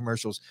Gatorade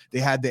commercials. They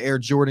had the Air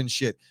Jordan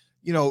shit.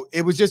 You know,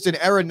 it was just an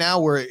era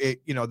now where the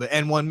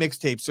N1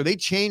 mixtape. So they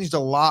changed a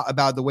lot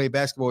about the way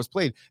basketball was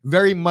played,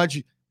 very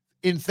much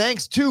in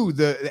thanks to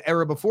the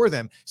era before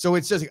them. So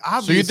it's just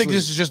obviously. So you think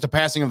this is just a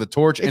passing of the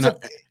torch in a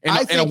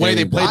way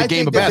they play the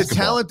game of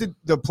basketball?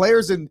 The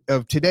players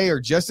of today are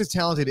just as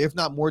talented, if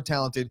not more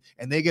talented,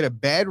 and they get a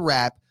bad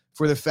rap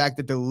for the fact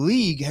that the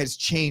league has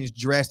changed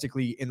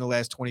drastically in the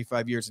last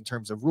 25 years in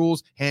terms of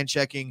rules, hand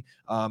checking,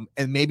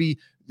 and maybe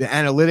the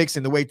analytics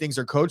and the way things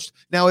are coached.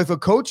 Now, if a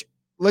coach,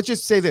 let's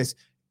just say this,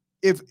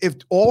 if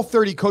all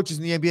 30 coaches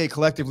in the NBA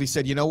collectively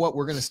said, you know what,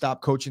 we're going to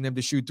stop coaching them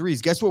to shoot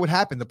threes, guess what would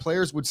happen? The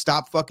players would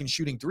stop fucking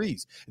shooting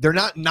threes. They're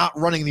not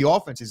running the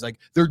offenses. Like,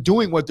 they're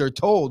doing what they're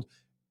told.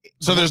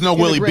 So there's no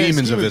Willie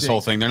Beemans of this whole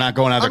thing. They're not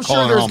going out there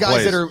calling their own plays.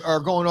 I'm sure there's guys that are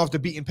going off the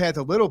beaten path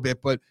a little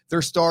bit, but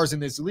they're stars in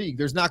this league.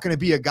 There's not going to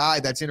be a guy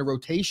that's in a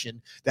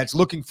rotation that's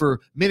looking for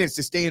minutes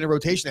to stay in a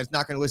rotation that's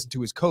not going to listen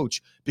to his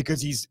coach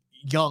because he's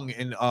young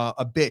and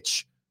a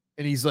bitch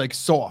and he's like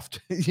soft.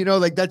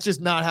 Like, that's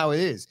just not how it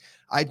is.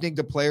 I think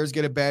the players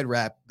get a bad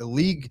rap. The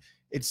league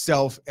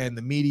itself and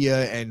the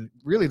media and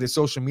really the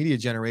social media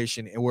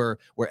generation, and where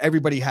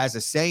everybody has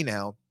a say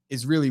now,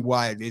 is really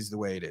why it is the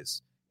way it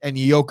is. And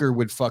Joker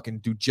would fucking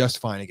do just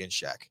fine against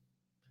Shaq.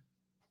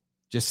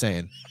 Just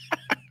saying.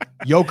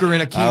 Joker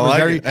and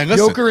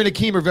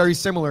Hakeem are very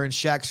similar, and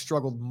Shaq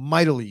struggled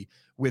mightily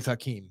with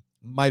Hakeem.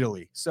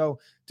 Mightily. So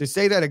to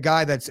say that a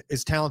guy that's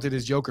as talented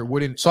as Joker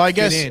wouldn't fit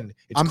in,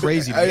 it's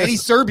crazy. And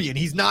he's Serbian.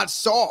 He's not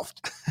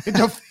soft. What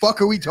the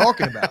fuck are we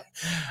talking about?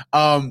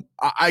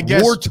 I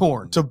guess war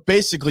torn. To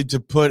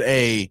put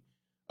a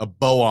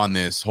bow on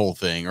this whole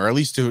thing, or at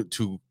least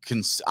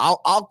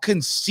I'll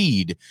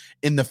concede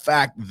in the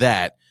fact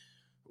that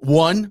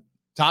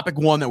topic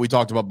one that we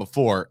talked about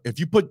before, if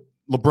you put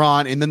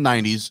LeBron in the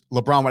 90s,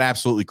 LeBron would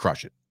absolutely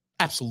crush it.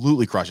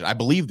 Absolutely crush it. I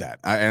believe that.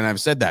 And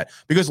I've said that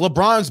because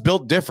LeBron's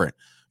built different.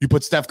 You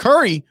put Steph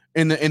Curry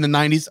in the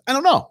 90s. I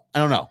don't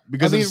know.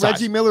 Because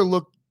Reggie Miller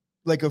looked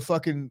like a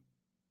fucking,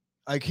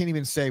 I can't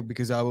even say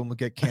because I will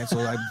get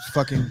canceled. I'm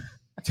fucking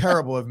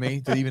terrible of me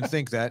to even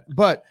think that.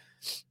 But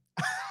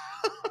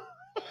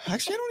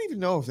actually, I don't even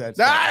know if that's.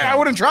 I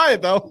wouldn't try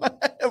it though.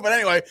 But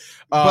anyway,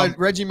 but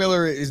Reggie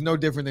Miller is no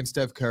different than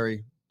Steph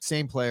Curry.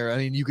 Same player. I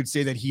mean, you could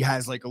say that he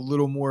has like a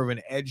little more of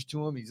an edge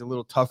to him. He's a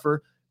little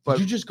tougher. But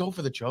did you just go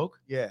for the choke?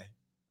 Yeah.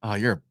 Oh,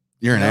 you're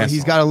an asshole.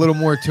 He's got a little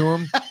more to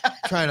him.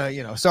 Trying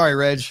to, sorry,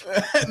 Reg.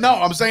 No,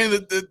 I'm saying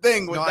the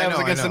thing was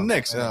against the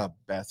Knicks. Oh,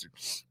 bastard.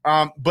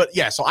 But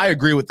yeah, so I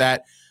agree with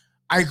that.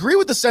 I agree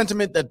with the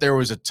sentiment that there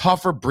was a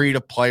tougher breed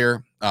of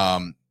player.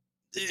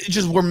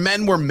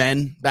 Men were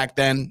men back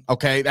then.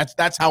 Okay,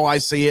 that's how I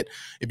see it.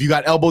 If you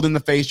got elbowed in the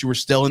face, you were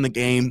still in the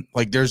game.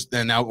 Like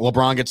and now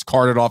LeBron gets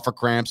carted off for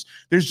cramps.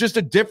 There's just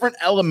a different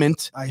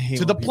element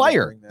to the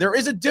player. There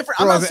is a different.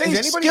 Bro, I'm not saying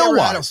anybody skill ever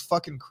had a wise.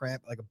 fucking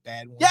cramp, like a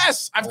bad one.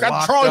 Yes, I've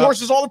got Charlie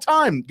horses all the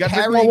time. Got to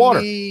drink more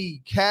water.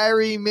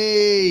 Carry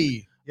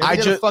me. I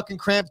just fucking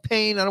cramp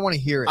pain. I don't want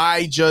to hear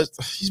it.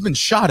 He's been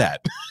shot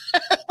at.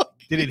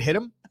 Did it hit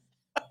him?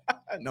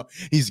 No,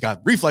 he's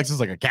got reflexes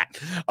like a cat.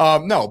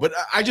 No, but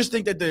I just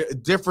think that the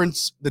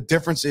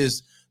difference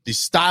is the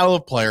style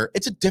of player.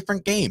 It's a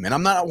different game, and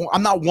I'm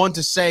not one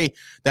to say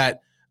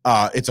that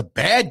it's a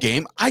bad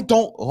game. I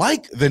don't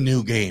like the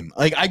new game.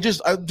 Like,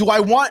 do I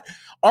want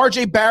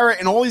RJ Barrett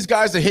and all these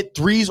guys to hit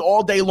threes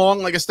all day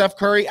long like a Steph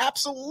Curry?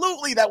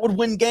 Absolutely, that would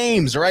win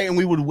games, right? And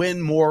we would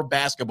win more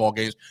basketball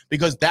games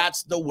because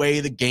that's the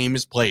way the game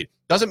is played.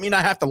 Doesn't mean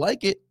I have to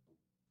like it.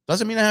 No,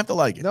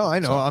 I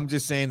know. So, I'm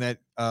just saying that.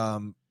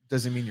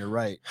 Doesn't mean you're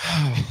right.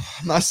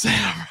 I'm not saying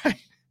I'm right.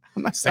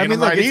 I'm not saying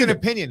look, it's an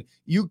opinion.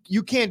 You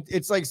can't.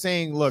 It's like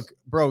saying, look,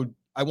 bro,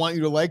 I want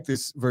you to like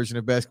this version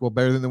of basketball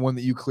better than the one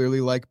that you clearly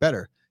like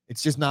better.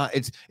 It's just not.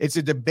 It's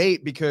a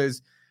debate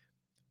because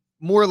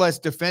more or less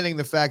defending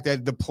the fact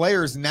that the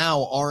players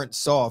now aren't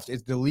soft.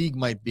 The league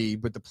might be,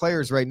 but the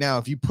players right now,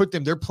 if you put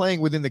them, they're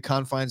playing within the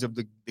confines of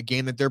the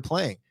game that they're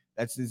playing.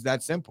 It's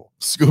that simple.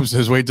 Scoop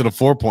says, wait till the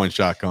 4-point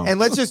shot comes. And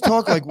let's just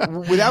talk like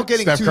without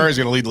getting Steph Curry's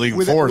going to lead the league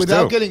in fours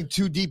without getting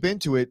too deep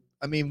into it.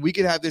 I mean, we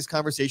could have this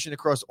conversation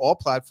across all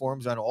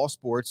platforms on all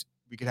sports.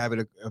 We could have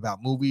it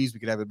about movies. We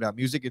could have it about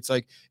music. It's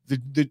like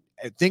the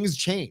things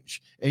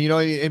change, and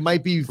it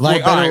might be for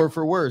better or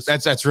for worse.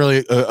 That's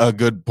really a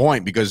good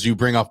point because you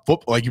bring up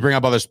football, like you bring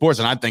up other sports,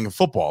 and I think of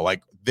football.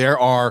 Like there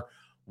are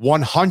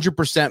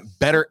 100%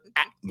 better.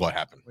 What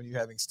happened? When you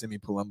having Stimmy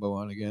Palumbo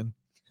on again?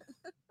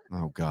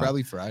 Oh God,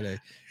 probably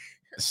Friday.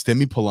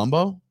 Stimmy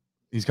Palumbo,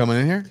 he's coming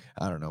in here.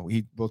 I don't know.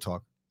 We'll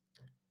talk.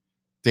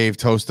 Dave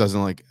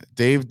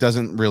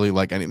doesn't really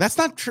like any. That's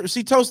not true.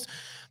 See, Toast,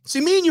 See,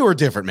 me and you are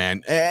different,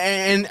 man.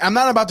 And I'm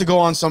not about to go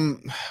on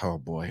some. Oh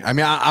boy, I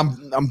mean,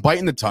 I'm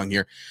biting the tongue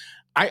here.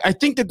 I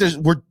think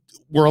that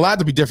we're allowed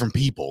to be different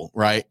people,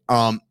 right?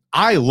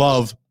 I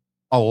love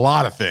a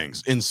lot of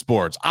things in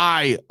sports.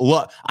 I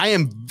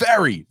am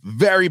very,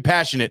 very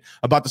passionate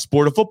about the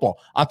sport of football.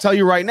 I'll tell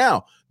you right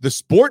now, the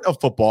sport of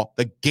football,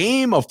 the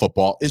game of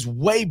football is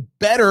way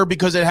better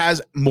because it has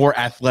more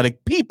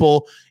athletic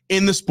people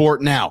in the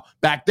sport now.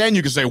 Back then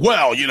you could say,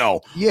 well,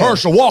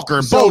 Herschel Walker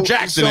and Bo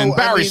Jackson and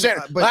Barry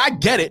Sanders. But I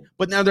get it,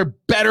 but now they're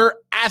better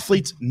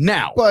athletes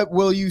now. But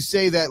will you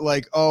say that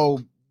like,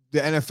 the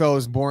NFL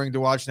is boring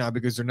to watch now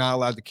because they're not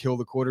allowed to kill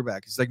the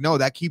quarterback? It's like, no,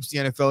 that keeps the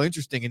NFL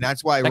interesting, and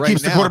that's why that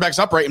keeps the quarterbacks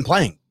upright and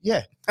playing.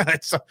 Yeah.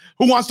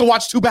 Who wants to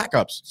watch two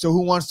backups? So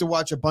who wants to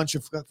watch a bunch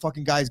of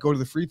fucking guys go to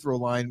the free throw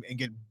line and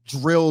get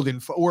drilled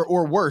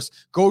or worse,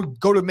 go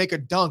to make a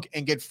dunk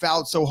and get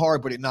fouled so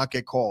hard but it not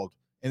get called?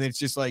 And it's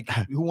just like,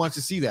 who wants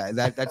to see that?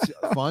 That's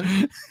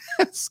fun.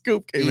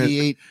 Scoop came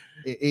 88,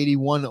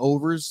 81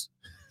 overs.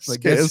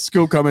 Like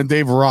Scoop coming.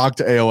 Dave rocked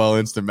AOL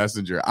Instant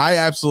Messenger. I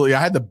had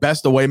the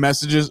best away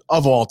messages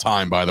of all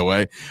time, by the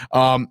way.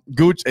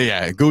 Gooch.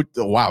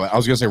 Wow. I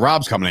was gonna say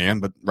Rob's coming in,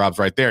 but Rob's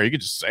right there. You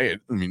could just say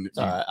it. I mean,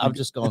 I'm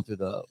just going through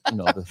the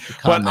comments.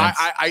 But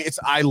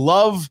I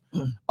love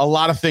a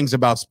lot of things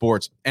about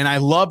sports, and I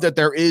love that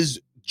there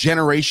is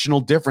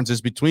generational differences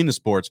between the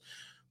sports.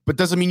 But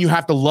doesn't mean you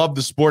have to love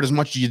the sport as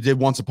much as you did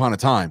once upon a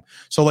time.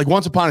 So like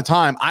once upon a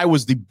time, I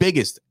was the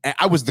biggest.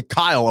 I was the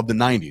Kyle of the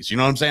 90s. You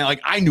know what I'm saying? Like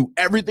I knew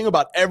everything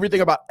about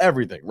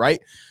everything, right?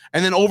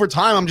 And then over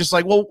time, I'm just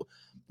like, well,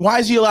 why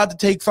is he allowed to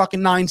take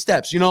fucking 9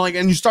 steps?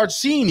 And you start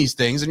seeing these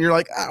things and you're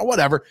like,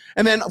 whatever.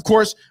 And then of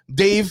course,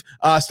 Dave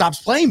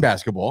stops playing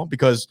basketball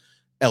because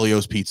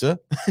Elio's Pizza,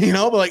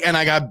 and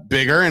I got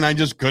bigger and I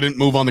just couldn't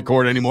move on the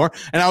court anymore.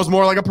 And I was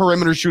more like a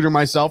perimeter shooter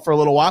myself for a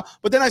little while,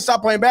 but then I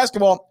stopped playing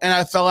basketball and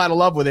I fell out of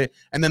love with it.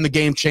 And then the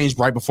game changed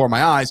right before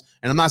my eyes.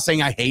 And I'm not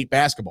saying I hate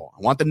basketball.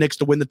 I want the Knicks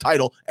to win the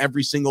title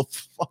every single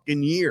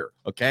fucking year.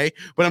 Okay.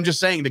 But I'm just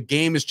saying the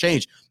game has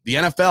changed. The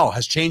NFL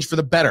has changed for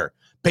the better.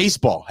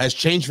 Baseball has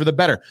changed for the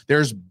better.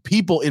 There's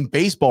people in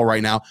baseball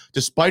right now,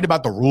 despite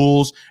about the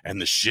rules and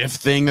the shift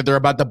thing that they're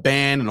about to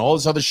ban and all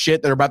this other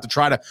shit, they're about to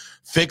try to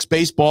fix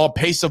baseball,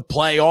 pace of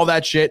play, all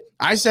that shit.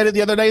 I said it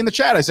the other day in the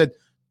chat. I said,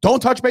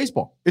 don't touch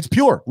baseball. It's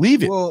pure.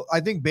 Leave it. Well, I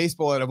think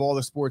baseball out of all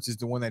the sports is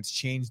the one that's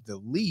changed the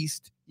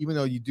least, even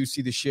though you do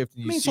see the shift.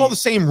 And it's all the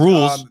same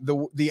rules.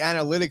 The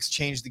analytics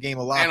changed the game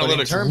a lot.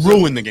 Analytics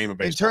ruined the game of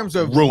baseball. In terms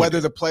of whether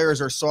the players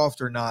are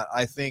soft or not,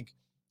 I think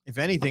if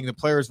anything, the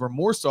players were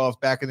more soft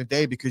back in the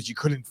day because you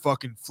couldn't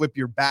fucking flip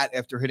your bat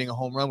after hitting a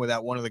home run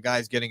without one of the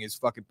guys getting his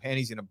fucking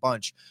panties in a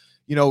bunch.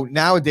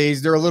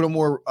 Nowadays they're a little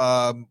more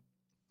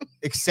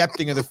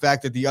accepting of the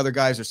fact that the other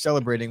guys are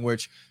celebrating,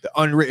 which the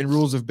unwritten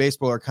rules of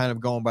baseball are kind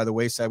of going by the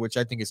wayside, which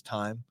I think is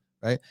time,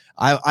 right?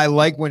 I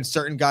like when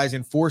certain guys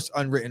enforce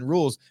unwritten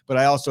rules, but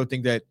I also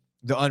think that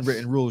the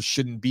unwritten rules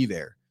shouldn't be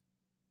there.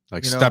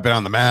 Like stepping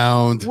on the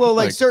mound. Well,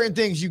 like certain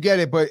things you get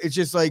it, but it's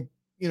just like,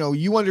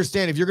 you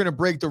understand if you're going to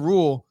break the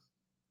rule,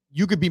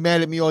 you could be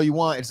mad at me all you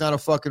want. It's not a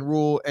fucking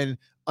rule. And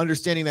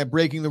understanding that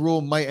breaking the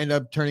rule might end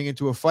up turning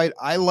into a fight.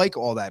 I like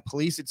all that.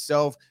 Police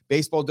itself,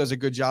 baseball does a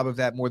good job of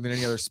that more than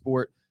any other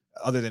sport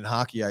other than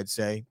hockey, I'd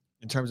say,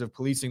 in terms of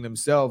policing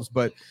themselves.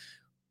 But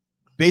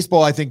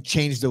baseball, I think,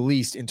 changed the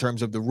least in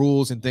terms of the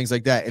rules and things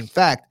like that. In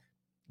fact,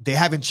 they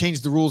haven't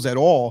changed the rules at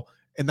all.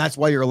 And that's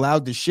why you're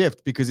allowed to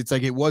shift, because it's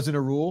like it wasn't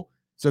a rule.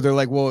 So they're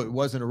like, well, it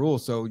wasn't a rule,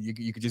 so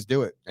you could just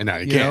do it. And now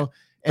you can't.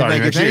 And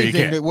like, if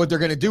anything, what they're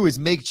going to do is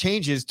make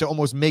changes to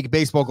almost make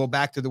baseball go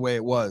back to the way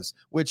it was,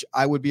 which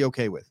I would be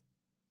okay with.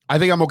 I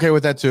think I'm okay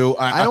with that too.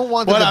 I don't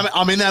want, but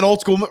I'm in that old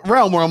school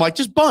realm where I'm like,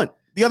 just bunt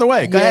the other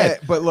way. Go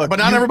ahead. But look, but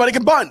not everybody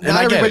can bunt.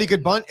 Not everybody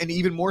could bunt, and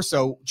even more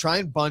so, try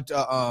and bunt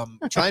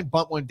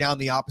one down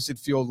the opposite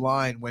field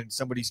line when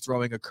somebody's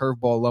throwing a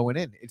curveball low and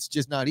in. It's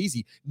just not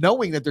easy.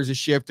 Knowing that there's a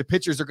shift, the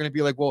pitchers are going to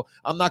be like, well,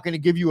 I'm not going to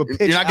give you a pitch.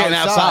 You're not getting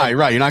outside,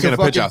 right? You're not going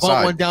to pitch outside.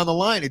 Bunt one down the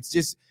line. It's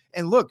just,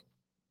 and look,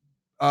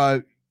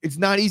 it's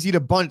not easy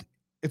to bunt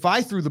if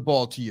I threw the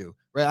ball to you,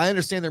 right? I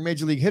understand they're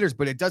major league hitters,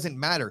 but it doesn't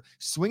matter.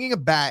 Swinging a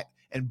bat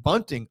and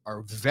bunting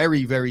are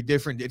very, very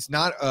different. It's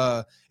not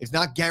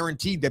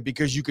guaranteed that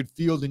because you could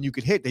field and you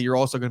could hit that you're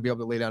also going to be able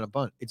to lay down a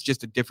bunt. It's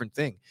just a different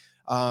thing.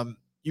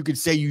 You could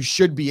say you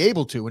should be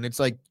able to, and it's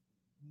like,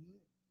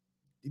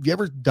 have you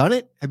ever done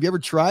it? Have you ever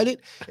tried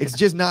it? It's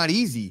just not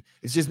easy.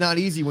 It's just not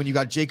easy when you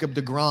got Jacob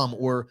deGrom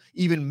or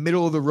even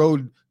middle of the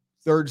road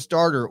third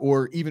starter,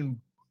 or even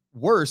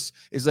worse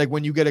is like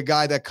when you get a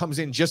guy that comes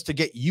in just to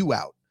get you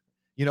out,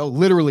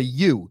 literally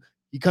you.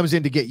 He comes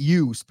in to get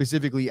you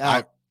specifically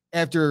out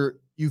after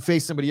you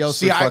face somebody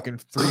else for fucking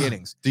 3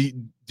 innings. Do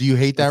you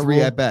hate that rule?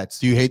 3 at bats.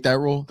 Do you hate that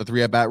rule? The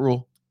 3 at bat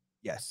rule?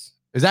 Yes.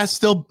 Is that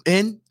still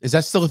in? Is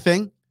that still a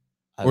thing?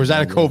 Or is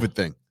that a COVID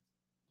thing?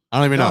 I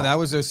don't even know. No, that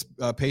was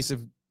a pace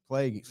of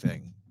play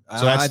thing.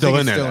 So that's still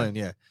in there. Still in,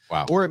 yeah.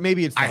 Wow. Or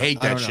maybe it's. I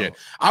hate that shit.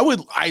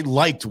 I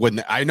liked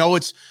when I know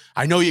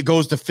it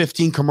goes to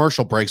 15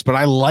 commercial breaks, but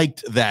I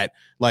liked that.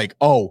 Like,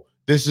 oh,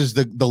 this is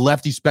the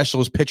lefty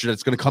specialist pitcher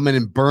that's going to come in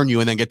and burn you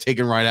and then get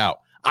taken right out.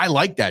 I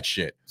like that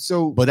shit.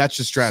 So, but that's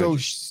just strategy. So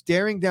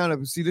staring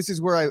down, see, this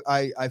is where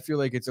I feel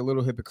like it's a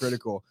little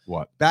hypocritical.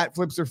 What? Bat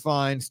flips are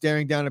fine.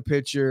 Staring down a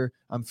pitcher,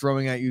 I'm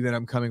throwing at you, then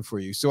I'm coming for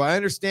you. So I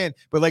understand,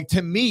 but like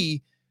to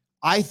me,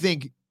 I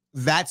think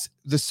that's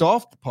the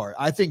soft part.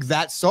 I think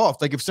that's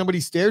soft. Like if somebody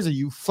stares at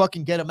you,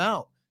 fucking get them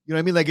out. You know what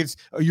I mean? Like it's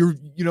you're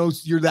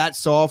that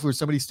soft, or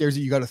somebody stares at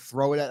you, you got to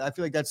throw it at. I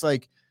feel like that's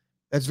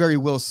very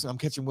I'm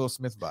catching Will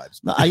Smith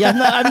vibes. No,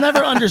 I've never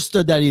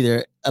understood that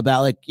either.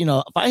 About like,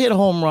 if I hit a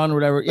home run or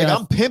whatever,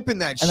 I'm pimping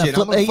that shit.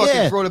 I'm gonna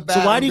fucking throw the bat.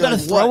 So why do you got to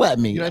throw at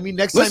me? You know what I mean?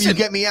 Next time you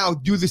get me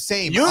out, do the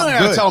same. You don't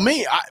got to tell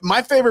me.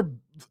 My favorite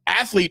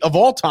athlete of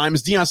all time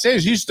is Deion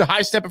Sanders. He used to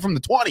high step it from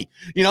the 20.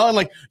 And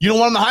like you don't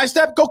want him to high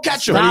step, go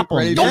catch him. Stop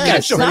him. Don't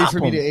catch him. Ready for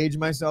me to age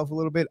myself a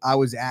little bit? I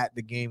was at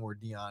the game where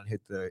Deion hit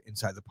the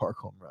inside the park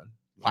home run.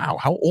 Wow,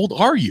 how old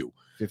are you?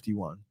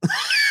 51.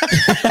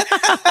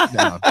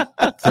 No,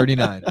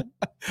 39.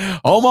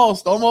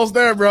 Almost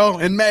there, bro.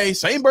 In May,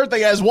 same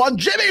birthday as one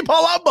Jimmy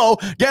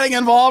Palumbo getting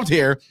involved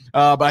here.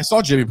 But I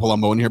saw Jimmy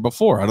Palumbo in here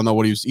before. I don't know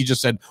what he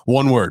just said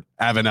one word,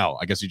 Avenel.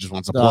 I guess he just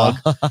wants a plug.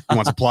 He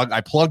wants a plug.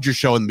 I plugged your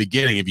show in the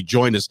beginning. If you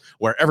joined us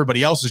where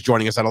everybody else is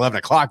joining us at 11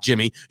 o'clock,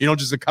 Jimmy, you don't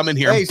just come in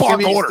here and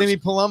bark orders. Stimmy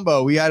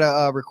Palumbo, we had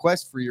a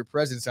request for your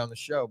presence on the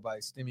show by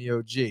Stimmy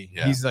OG.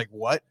 Yeah. He's like,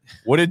 what?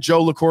 What did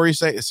Joe LaCory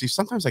say? See,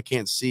 sometimes I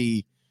can't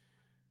see.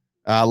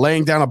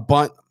 Laying down a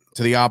bunt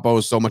to the oppo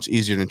is so much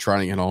easier than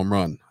trying to get a home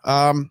run.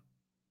 What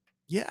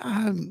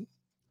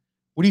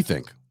do you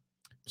think?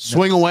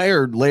 Swing away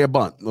or lay a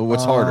bunt?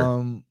 What's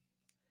harder?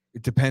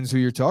 It depends who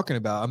you're talking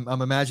about.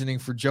 I'm imagining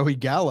for Joey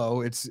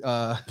Gallo, it's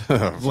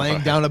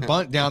laying down a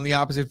bunt down the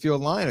opposite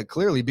field line,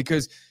 clearly,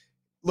 because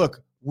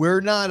look,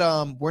 we're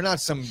not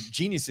some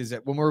geniuses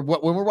when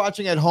we're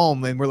watching at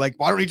home and we're like,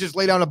 why don't we just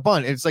lay down a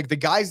bunt? And it's like the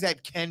guys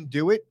that can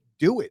do it,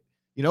 do it.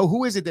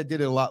 Who is it that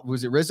did it a lot?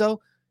 Was it Rizzo?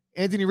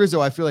 Anthony Rizzo,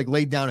 I feel like,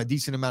 laid down a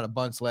decent amount of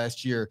bunts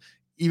last year,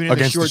 even in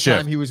the short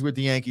time he was with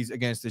the Yankees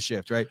against the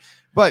shift, right?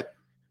 But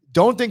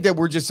don't think that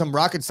we're just some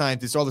rocket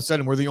scientists. All of a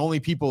sudden, we're the only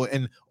people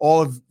in all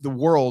of the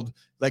world,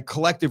 like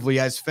collectively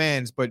as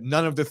fans, but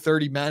none of the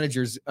 30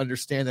 managers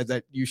understand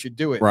that you should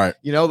do it. Right.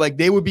 Like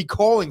they would be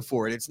calling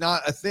for it. It's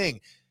not a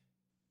thing.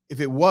 If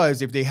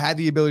they had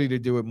the ability to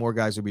do it, more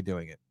guys would be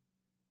doing it.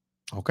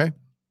 Okay.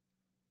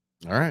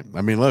 All right.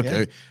 I mean, look,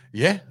 I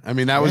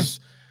mean, that was...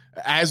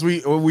 As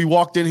we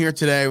walked in here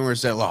today, we were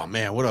saying, "Oh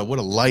man, what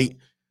a light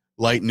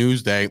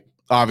news day."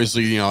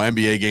 Obviously,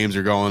 NBA games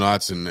are going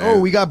nuts,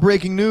 and we got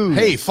breaking news.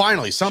 Hey,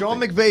 finally, something.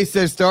 Sean McVay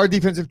says star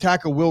defensive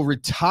tackle will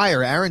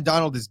retire. Aaron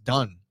Donald is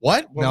done.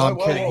 What? No, I'm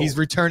kidding. He's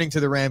returning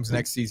to the Rams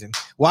next season.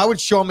 Why would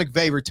Sean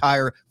McVay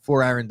retire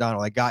for Aaron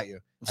Donald? I got you.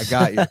 I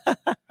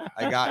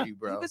got you,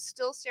 bro. He was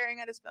still staring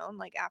at his phone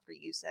like after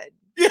you said.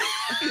 Yeah.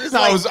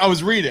 I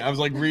was reading. I was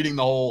like reading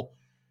the whole.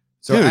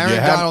 So dude,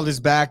 Aaron Donald is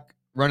back.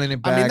 Running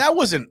it back. I mean,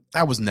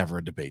 that was never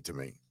a debate to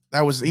me.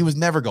 He was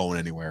never going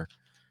anywhere.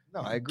 No,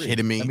 I agree.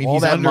 Kidding me? I mean,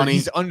 all that money.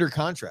 He's under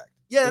contract.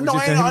 Yeah, no,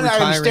 I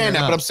understand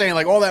that, but I'm saying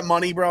like all that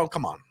money, bro.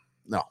 Come on,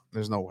 no,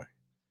 there's no way.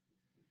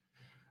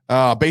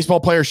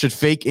 Baseball players should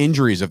fake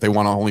injuries if they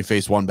want to only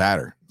face one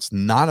batter. It's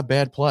not a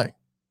bad play.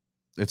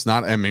 It's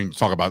not. I mean,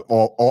 talk about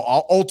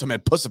all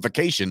ultimate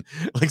pussification.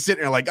 Like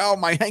sitting there, like, oh,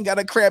 my hand got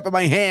a cramp in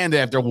my hand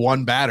after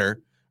one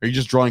batter. Are you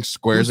just drawing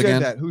squares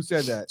again? Who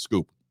said that?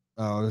 Scoop.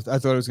 Oh, I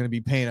thought it was going to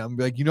be Payne. I'm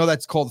like,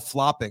 that's called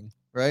flopping,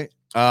 right?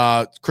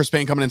 Chris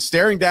Payne coming in,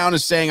 staring down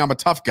is saying, I'm a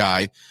tough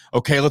guy.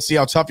 Okay, let's see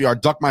how tough you are.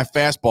 Duck my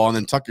fastball and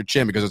then tuck your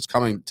chin because it's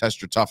coming to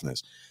test your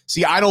toughness.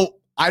 See, I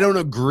don't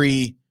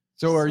agree.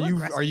 So are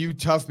you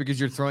tough because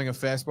you're throwing a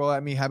fastball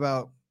at me? How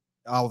about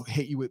I'll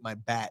hit you with my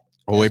bat?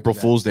 Oh, April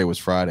Fool's Day was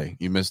Friday.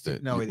 You missed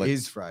it. No, it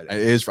is Friday.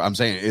 It is. I'm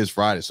saying it is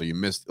Friday, so you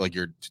missed. Like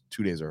you're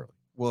 2 days early.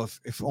 Well,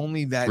 if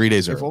only that 3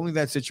 days if early. only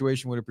that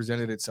situation would have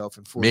presented itself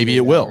in 4 maybe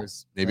it will.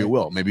 Hours, maybe it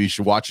will. Maybe you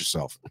should watch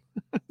yourself.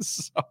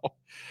 So,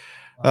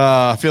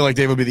 I feel like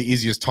Dave would be the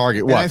easiest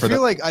target. What? I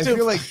feel like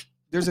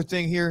there's a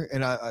thing here,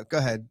 and go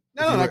ahead.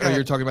 No,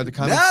 you're talking about the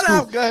comments.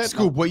 No, go ahead.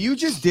 Scoop. What you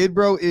just did,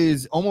 bro,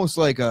 is almost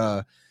like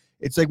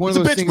it's like one of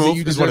those things that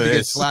you deserve to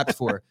get slapped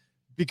for,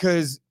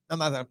 because I'm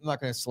not going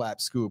to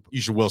slap Scoop. You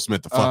should Will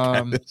Smith the fuck out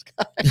of this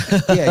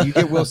guy. Yeah, you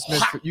get Will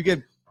Smith. You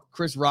get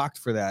Chris rocked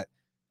for that.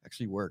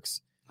 Actually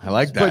works. I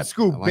like that. But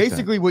Scoop,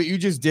 basically what you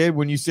just did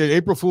when you said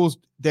April Fool's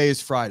Day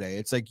is Friday,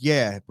 it's like,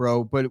 yeah,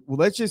 bro. But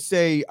let's just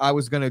say I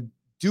was gonna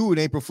do an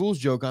April Fool's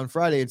joke on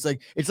Friday. It's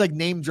like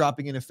name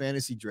dropping in a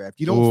fantasy draft.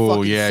 You don't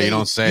fucking say you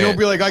don't say you don't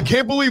be like, I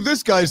can't believe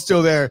this guy's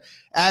still there.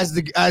 As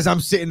I'm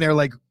sitting there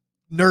like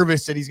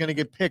nervous that he's gonna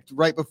get picked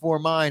right before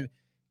mine.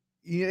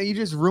 You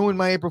just ruined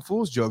my April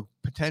Fool's joke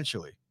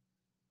potentially.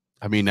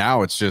 I mean,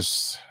 now it's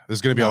just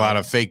there's going to be a lot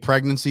of fake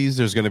pregnancies.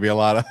 There's going to be a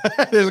lot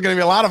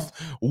of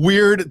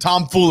weird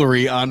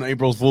tomfoolery on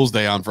April Fool's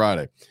Day on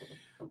Friday.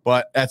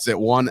 But that's it,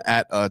 one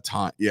at a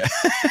time. Yeah,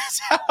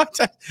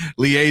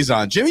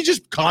 liaison. Jimmy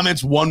just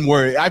comments one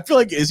word. I feel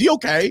like, is he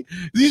okay?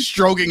 Is he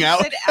stroking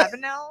out? Said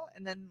Avenel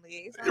and then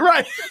liaison.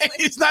 Right.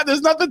 It's not.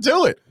 There's nothing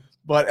to it.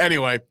 But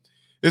anyway,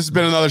 This has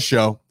been another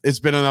show. It's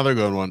been another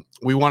good one.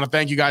 We want to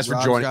thank you guys for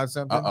Rob's joining. got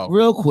something? Uh-oh.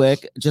 Real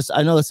quick, just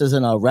I know this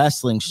isn't a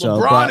wrestling show.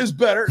 LeBron is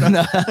better.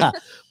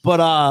 But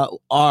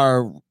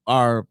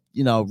our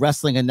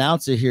wrestling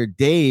announcer here,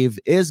 Dave,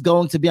 is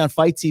going to be on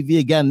Fight TV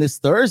again this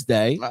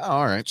Thursday. Oh,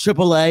 all right.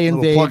 AAA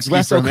invades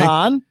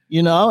WrestleCon, and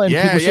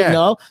Yeah, people should yeah.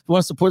 know. If you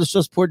want to support the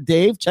show, support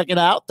Dave. Check it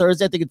out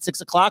Thursday. I think it's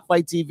 6:00.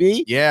 Fight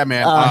TV. Yeah,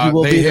 man. He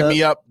will They be hit the-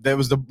 me up. That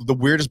was the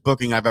weirdest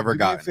booking I've ever Do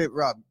me a gotten. favor,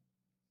 Rob,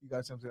 you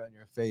got something on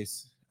your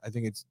face. I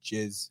think it's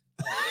jizz.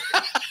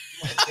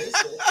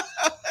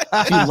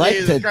 If you like to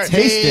Jesus Christ.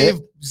 taste Dave,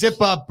 it,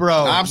 zip up,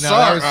 bro. I'm No,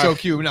 sorry. That was so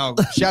cute. No,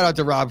 shout out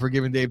to Rob for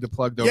giving Dave the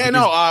plug, though. Yeah,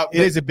 because no.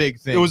 it is a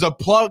big thing. It was a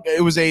plug.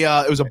 It was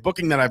a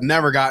booking that I've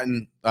never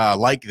gotten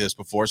like this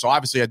before. So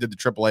obviously, I did the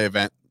AAA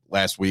event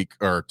last week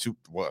or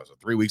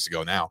 3 weeks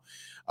ago now,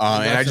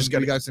 and I just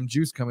got some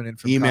juice coming in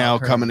from email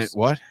Kyle coming in. Kearns.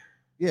 What?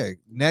 Yeah,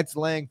 Nets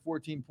laying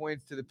 14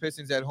 points to the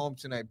Pistons at home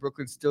tonight.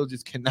 Brooklyn still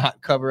just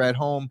cannot cover at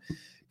home.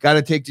 Got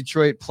to take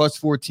Detroit plus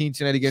 14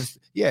 tonight against.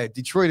 Yeah,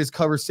 Detroit is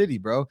cover city,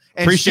 bro.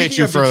 And Appreciate speaking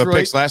you of for the Detroit-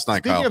 picks last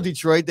night, Speaking Kyle. of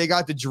Detroit, they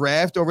got the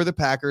draft over the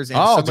Packers. And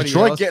Oh, somebody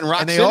Detroit else. getting Rock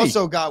and they City.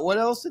 also got what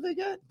else did they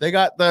get? They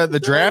got the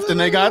draft and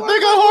they got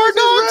hard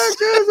knocks.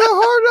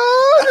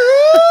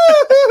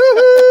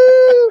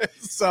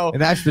 So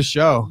And that's the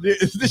show.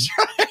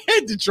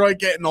 Detroit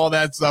getting all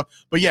that stuff.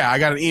 But yeah, I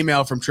got an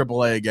email from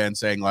AAA again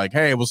saying like,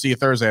 "Hey, we'll see you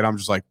Thursday." And I'm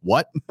just like,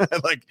 "What?"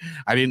 Like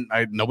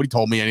nobody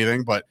told me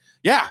anything. But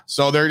yeah,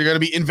 so they're going to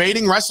be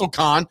invading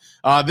WrestleCon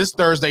this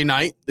Thursday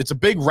night. It's a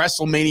big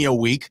WrestleMania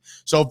week.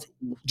 So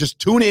just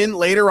tune in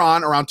later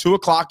on around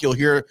 2:00. You'll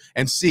hear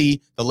and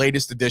see the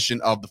latest edition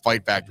of the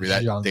Fight Factory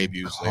that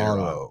debuts later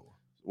on.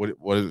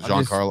 What is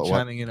Giancarlo? What?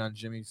 Chiming in on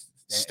Jimmy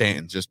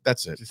Stanton. Just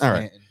that's it. Just All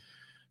right. Stanton.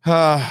 All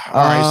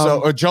right.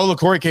 So Joe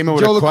LaCory came in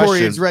with Joe a LaCory,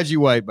 question. it's Reggie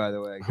White, by the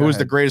way. Go Who is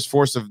the ahead. greatest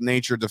force of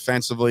nature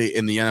defensively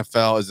in the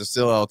NFL? Is it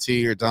still LT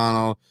or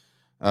Donald?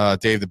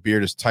 Dave, the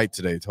beard is tight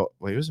today.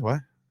 Wait, is it what?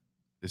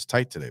 It's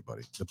tight today,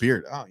 buddy. The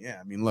beard. Oh, yeah.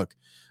 I mean, look,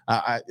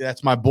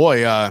 that's my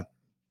boy,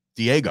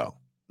 Diego.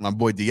 My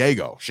boy,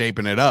 Diego,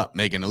 shaping it up,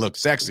 making it look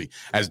sexy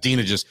as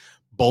Dina just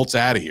bolts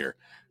out of here.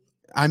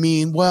 I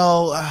mean,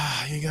 well,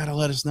 you got to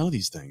let us know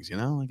these things,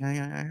 Like,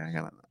 I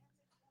got to.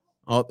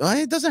 Oh,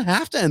 it doesn't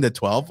have to end at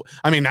 12.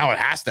 I mean, now it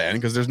has to end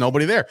because there's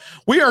nobody there.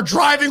 We are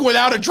driving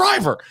without a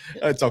driver.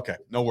 It's okay.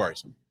 No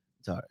worries.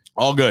 It's all right.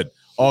 All good.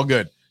 All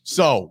good.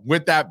 So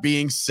with that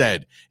being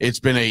said, it's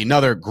been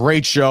another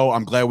great show.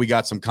 I'm glad we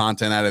got some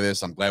content out of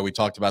this. I'm glad we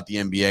talked about the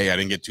NBA. I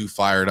didn't get too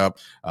fired up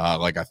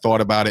like I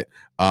thought about it.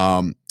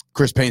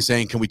 Chris Payne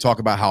saying, can we talk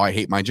about how I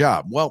hate my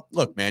job? Well,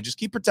 look, man, just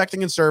keep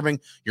protecting and serving.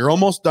 You're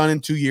almost done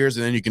in 2 years,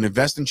 and then you can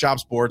invest in Chop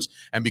Sports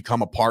and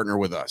become a partner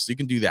with us. You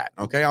can do that,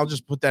 okay? I'll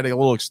just put that a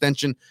little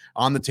extension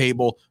on the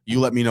table. You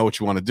let me know what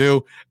you want to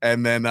do.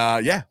 And then,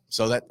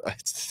 so that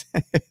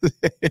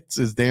it's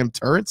his damn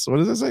turrets. What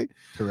does it say?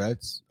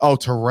 Tourette's. Oh,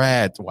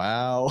 Tourette.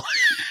 Wow.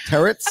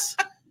 Turrets.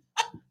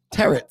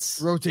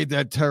 Rotate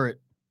that turret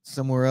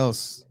somewhere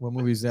else. What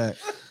movie is that?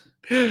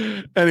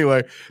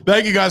 Anyway,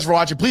 thank you guys for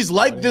watching. Please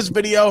like this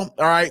video. All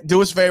right,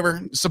 do us a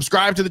favor,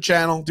 subscribe to the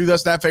channel, do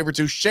us that favor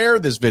too, share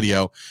this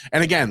video,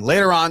 and again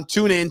later on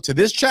tune in to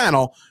this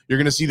channel. You're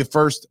going to see the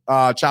first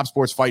Chop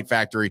Sports Fight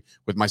Factory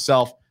with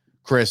myself,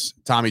 Chris,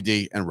 Tommy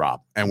D, and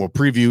Rob, and we'll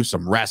preview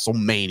some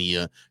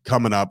WrestleMania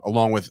coming up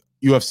along with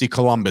UFC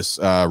Columbus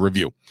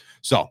review.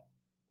 So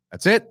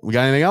that's it. We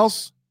got anything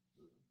else?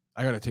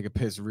 I got to take a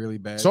piss really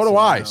bad. So do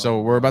I. no.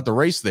 So we're about to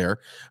race there.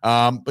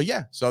 But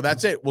yeah, so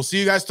that's it. We'll see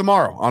you guys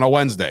tomorrow on a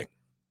Wednesday.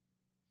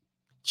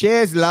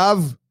 Cheers,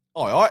 love.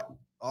 All right.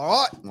 All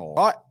right. All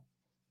right.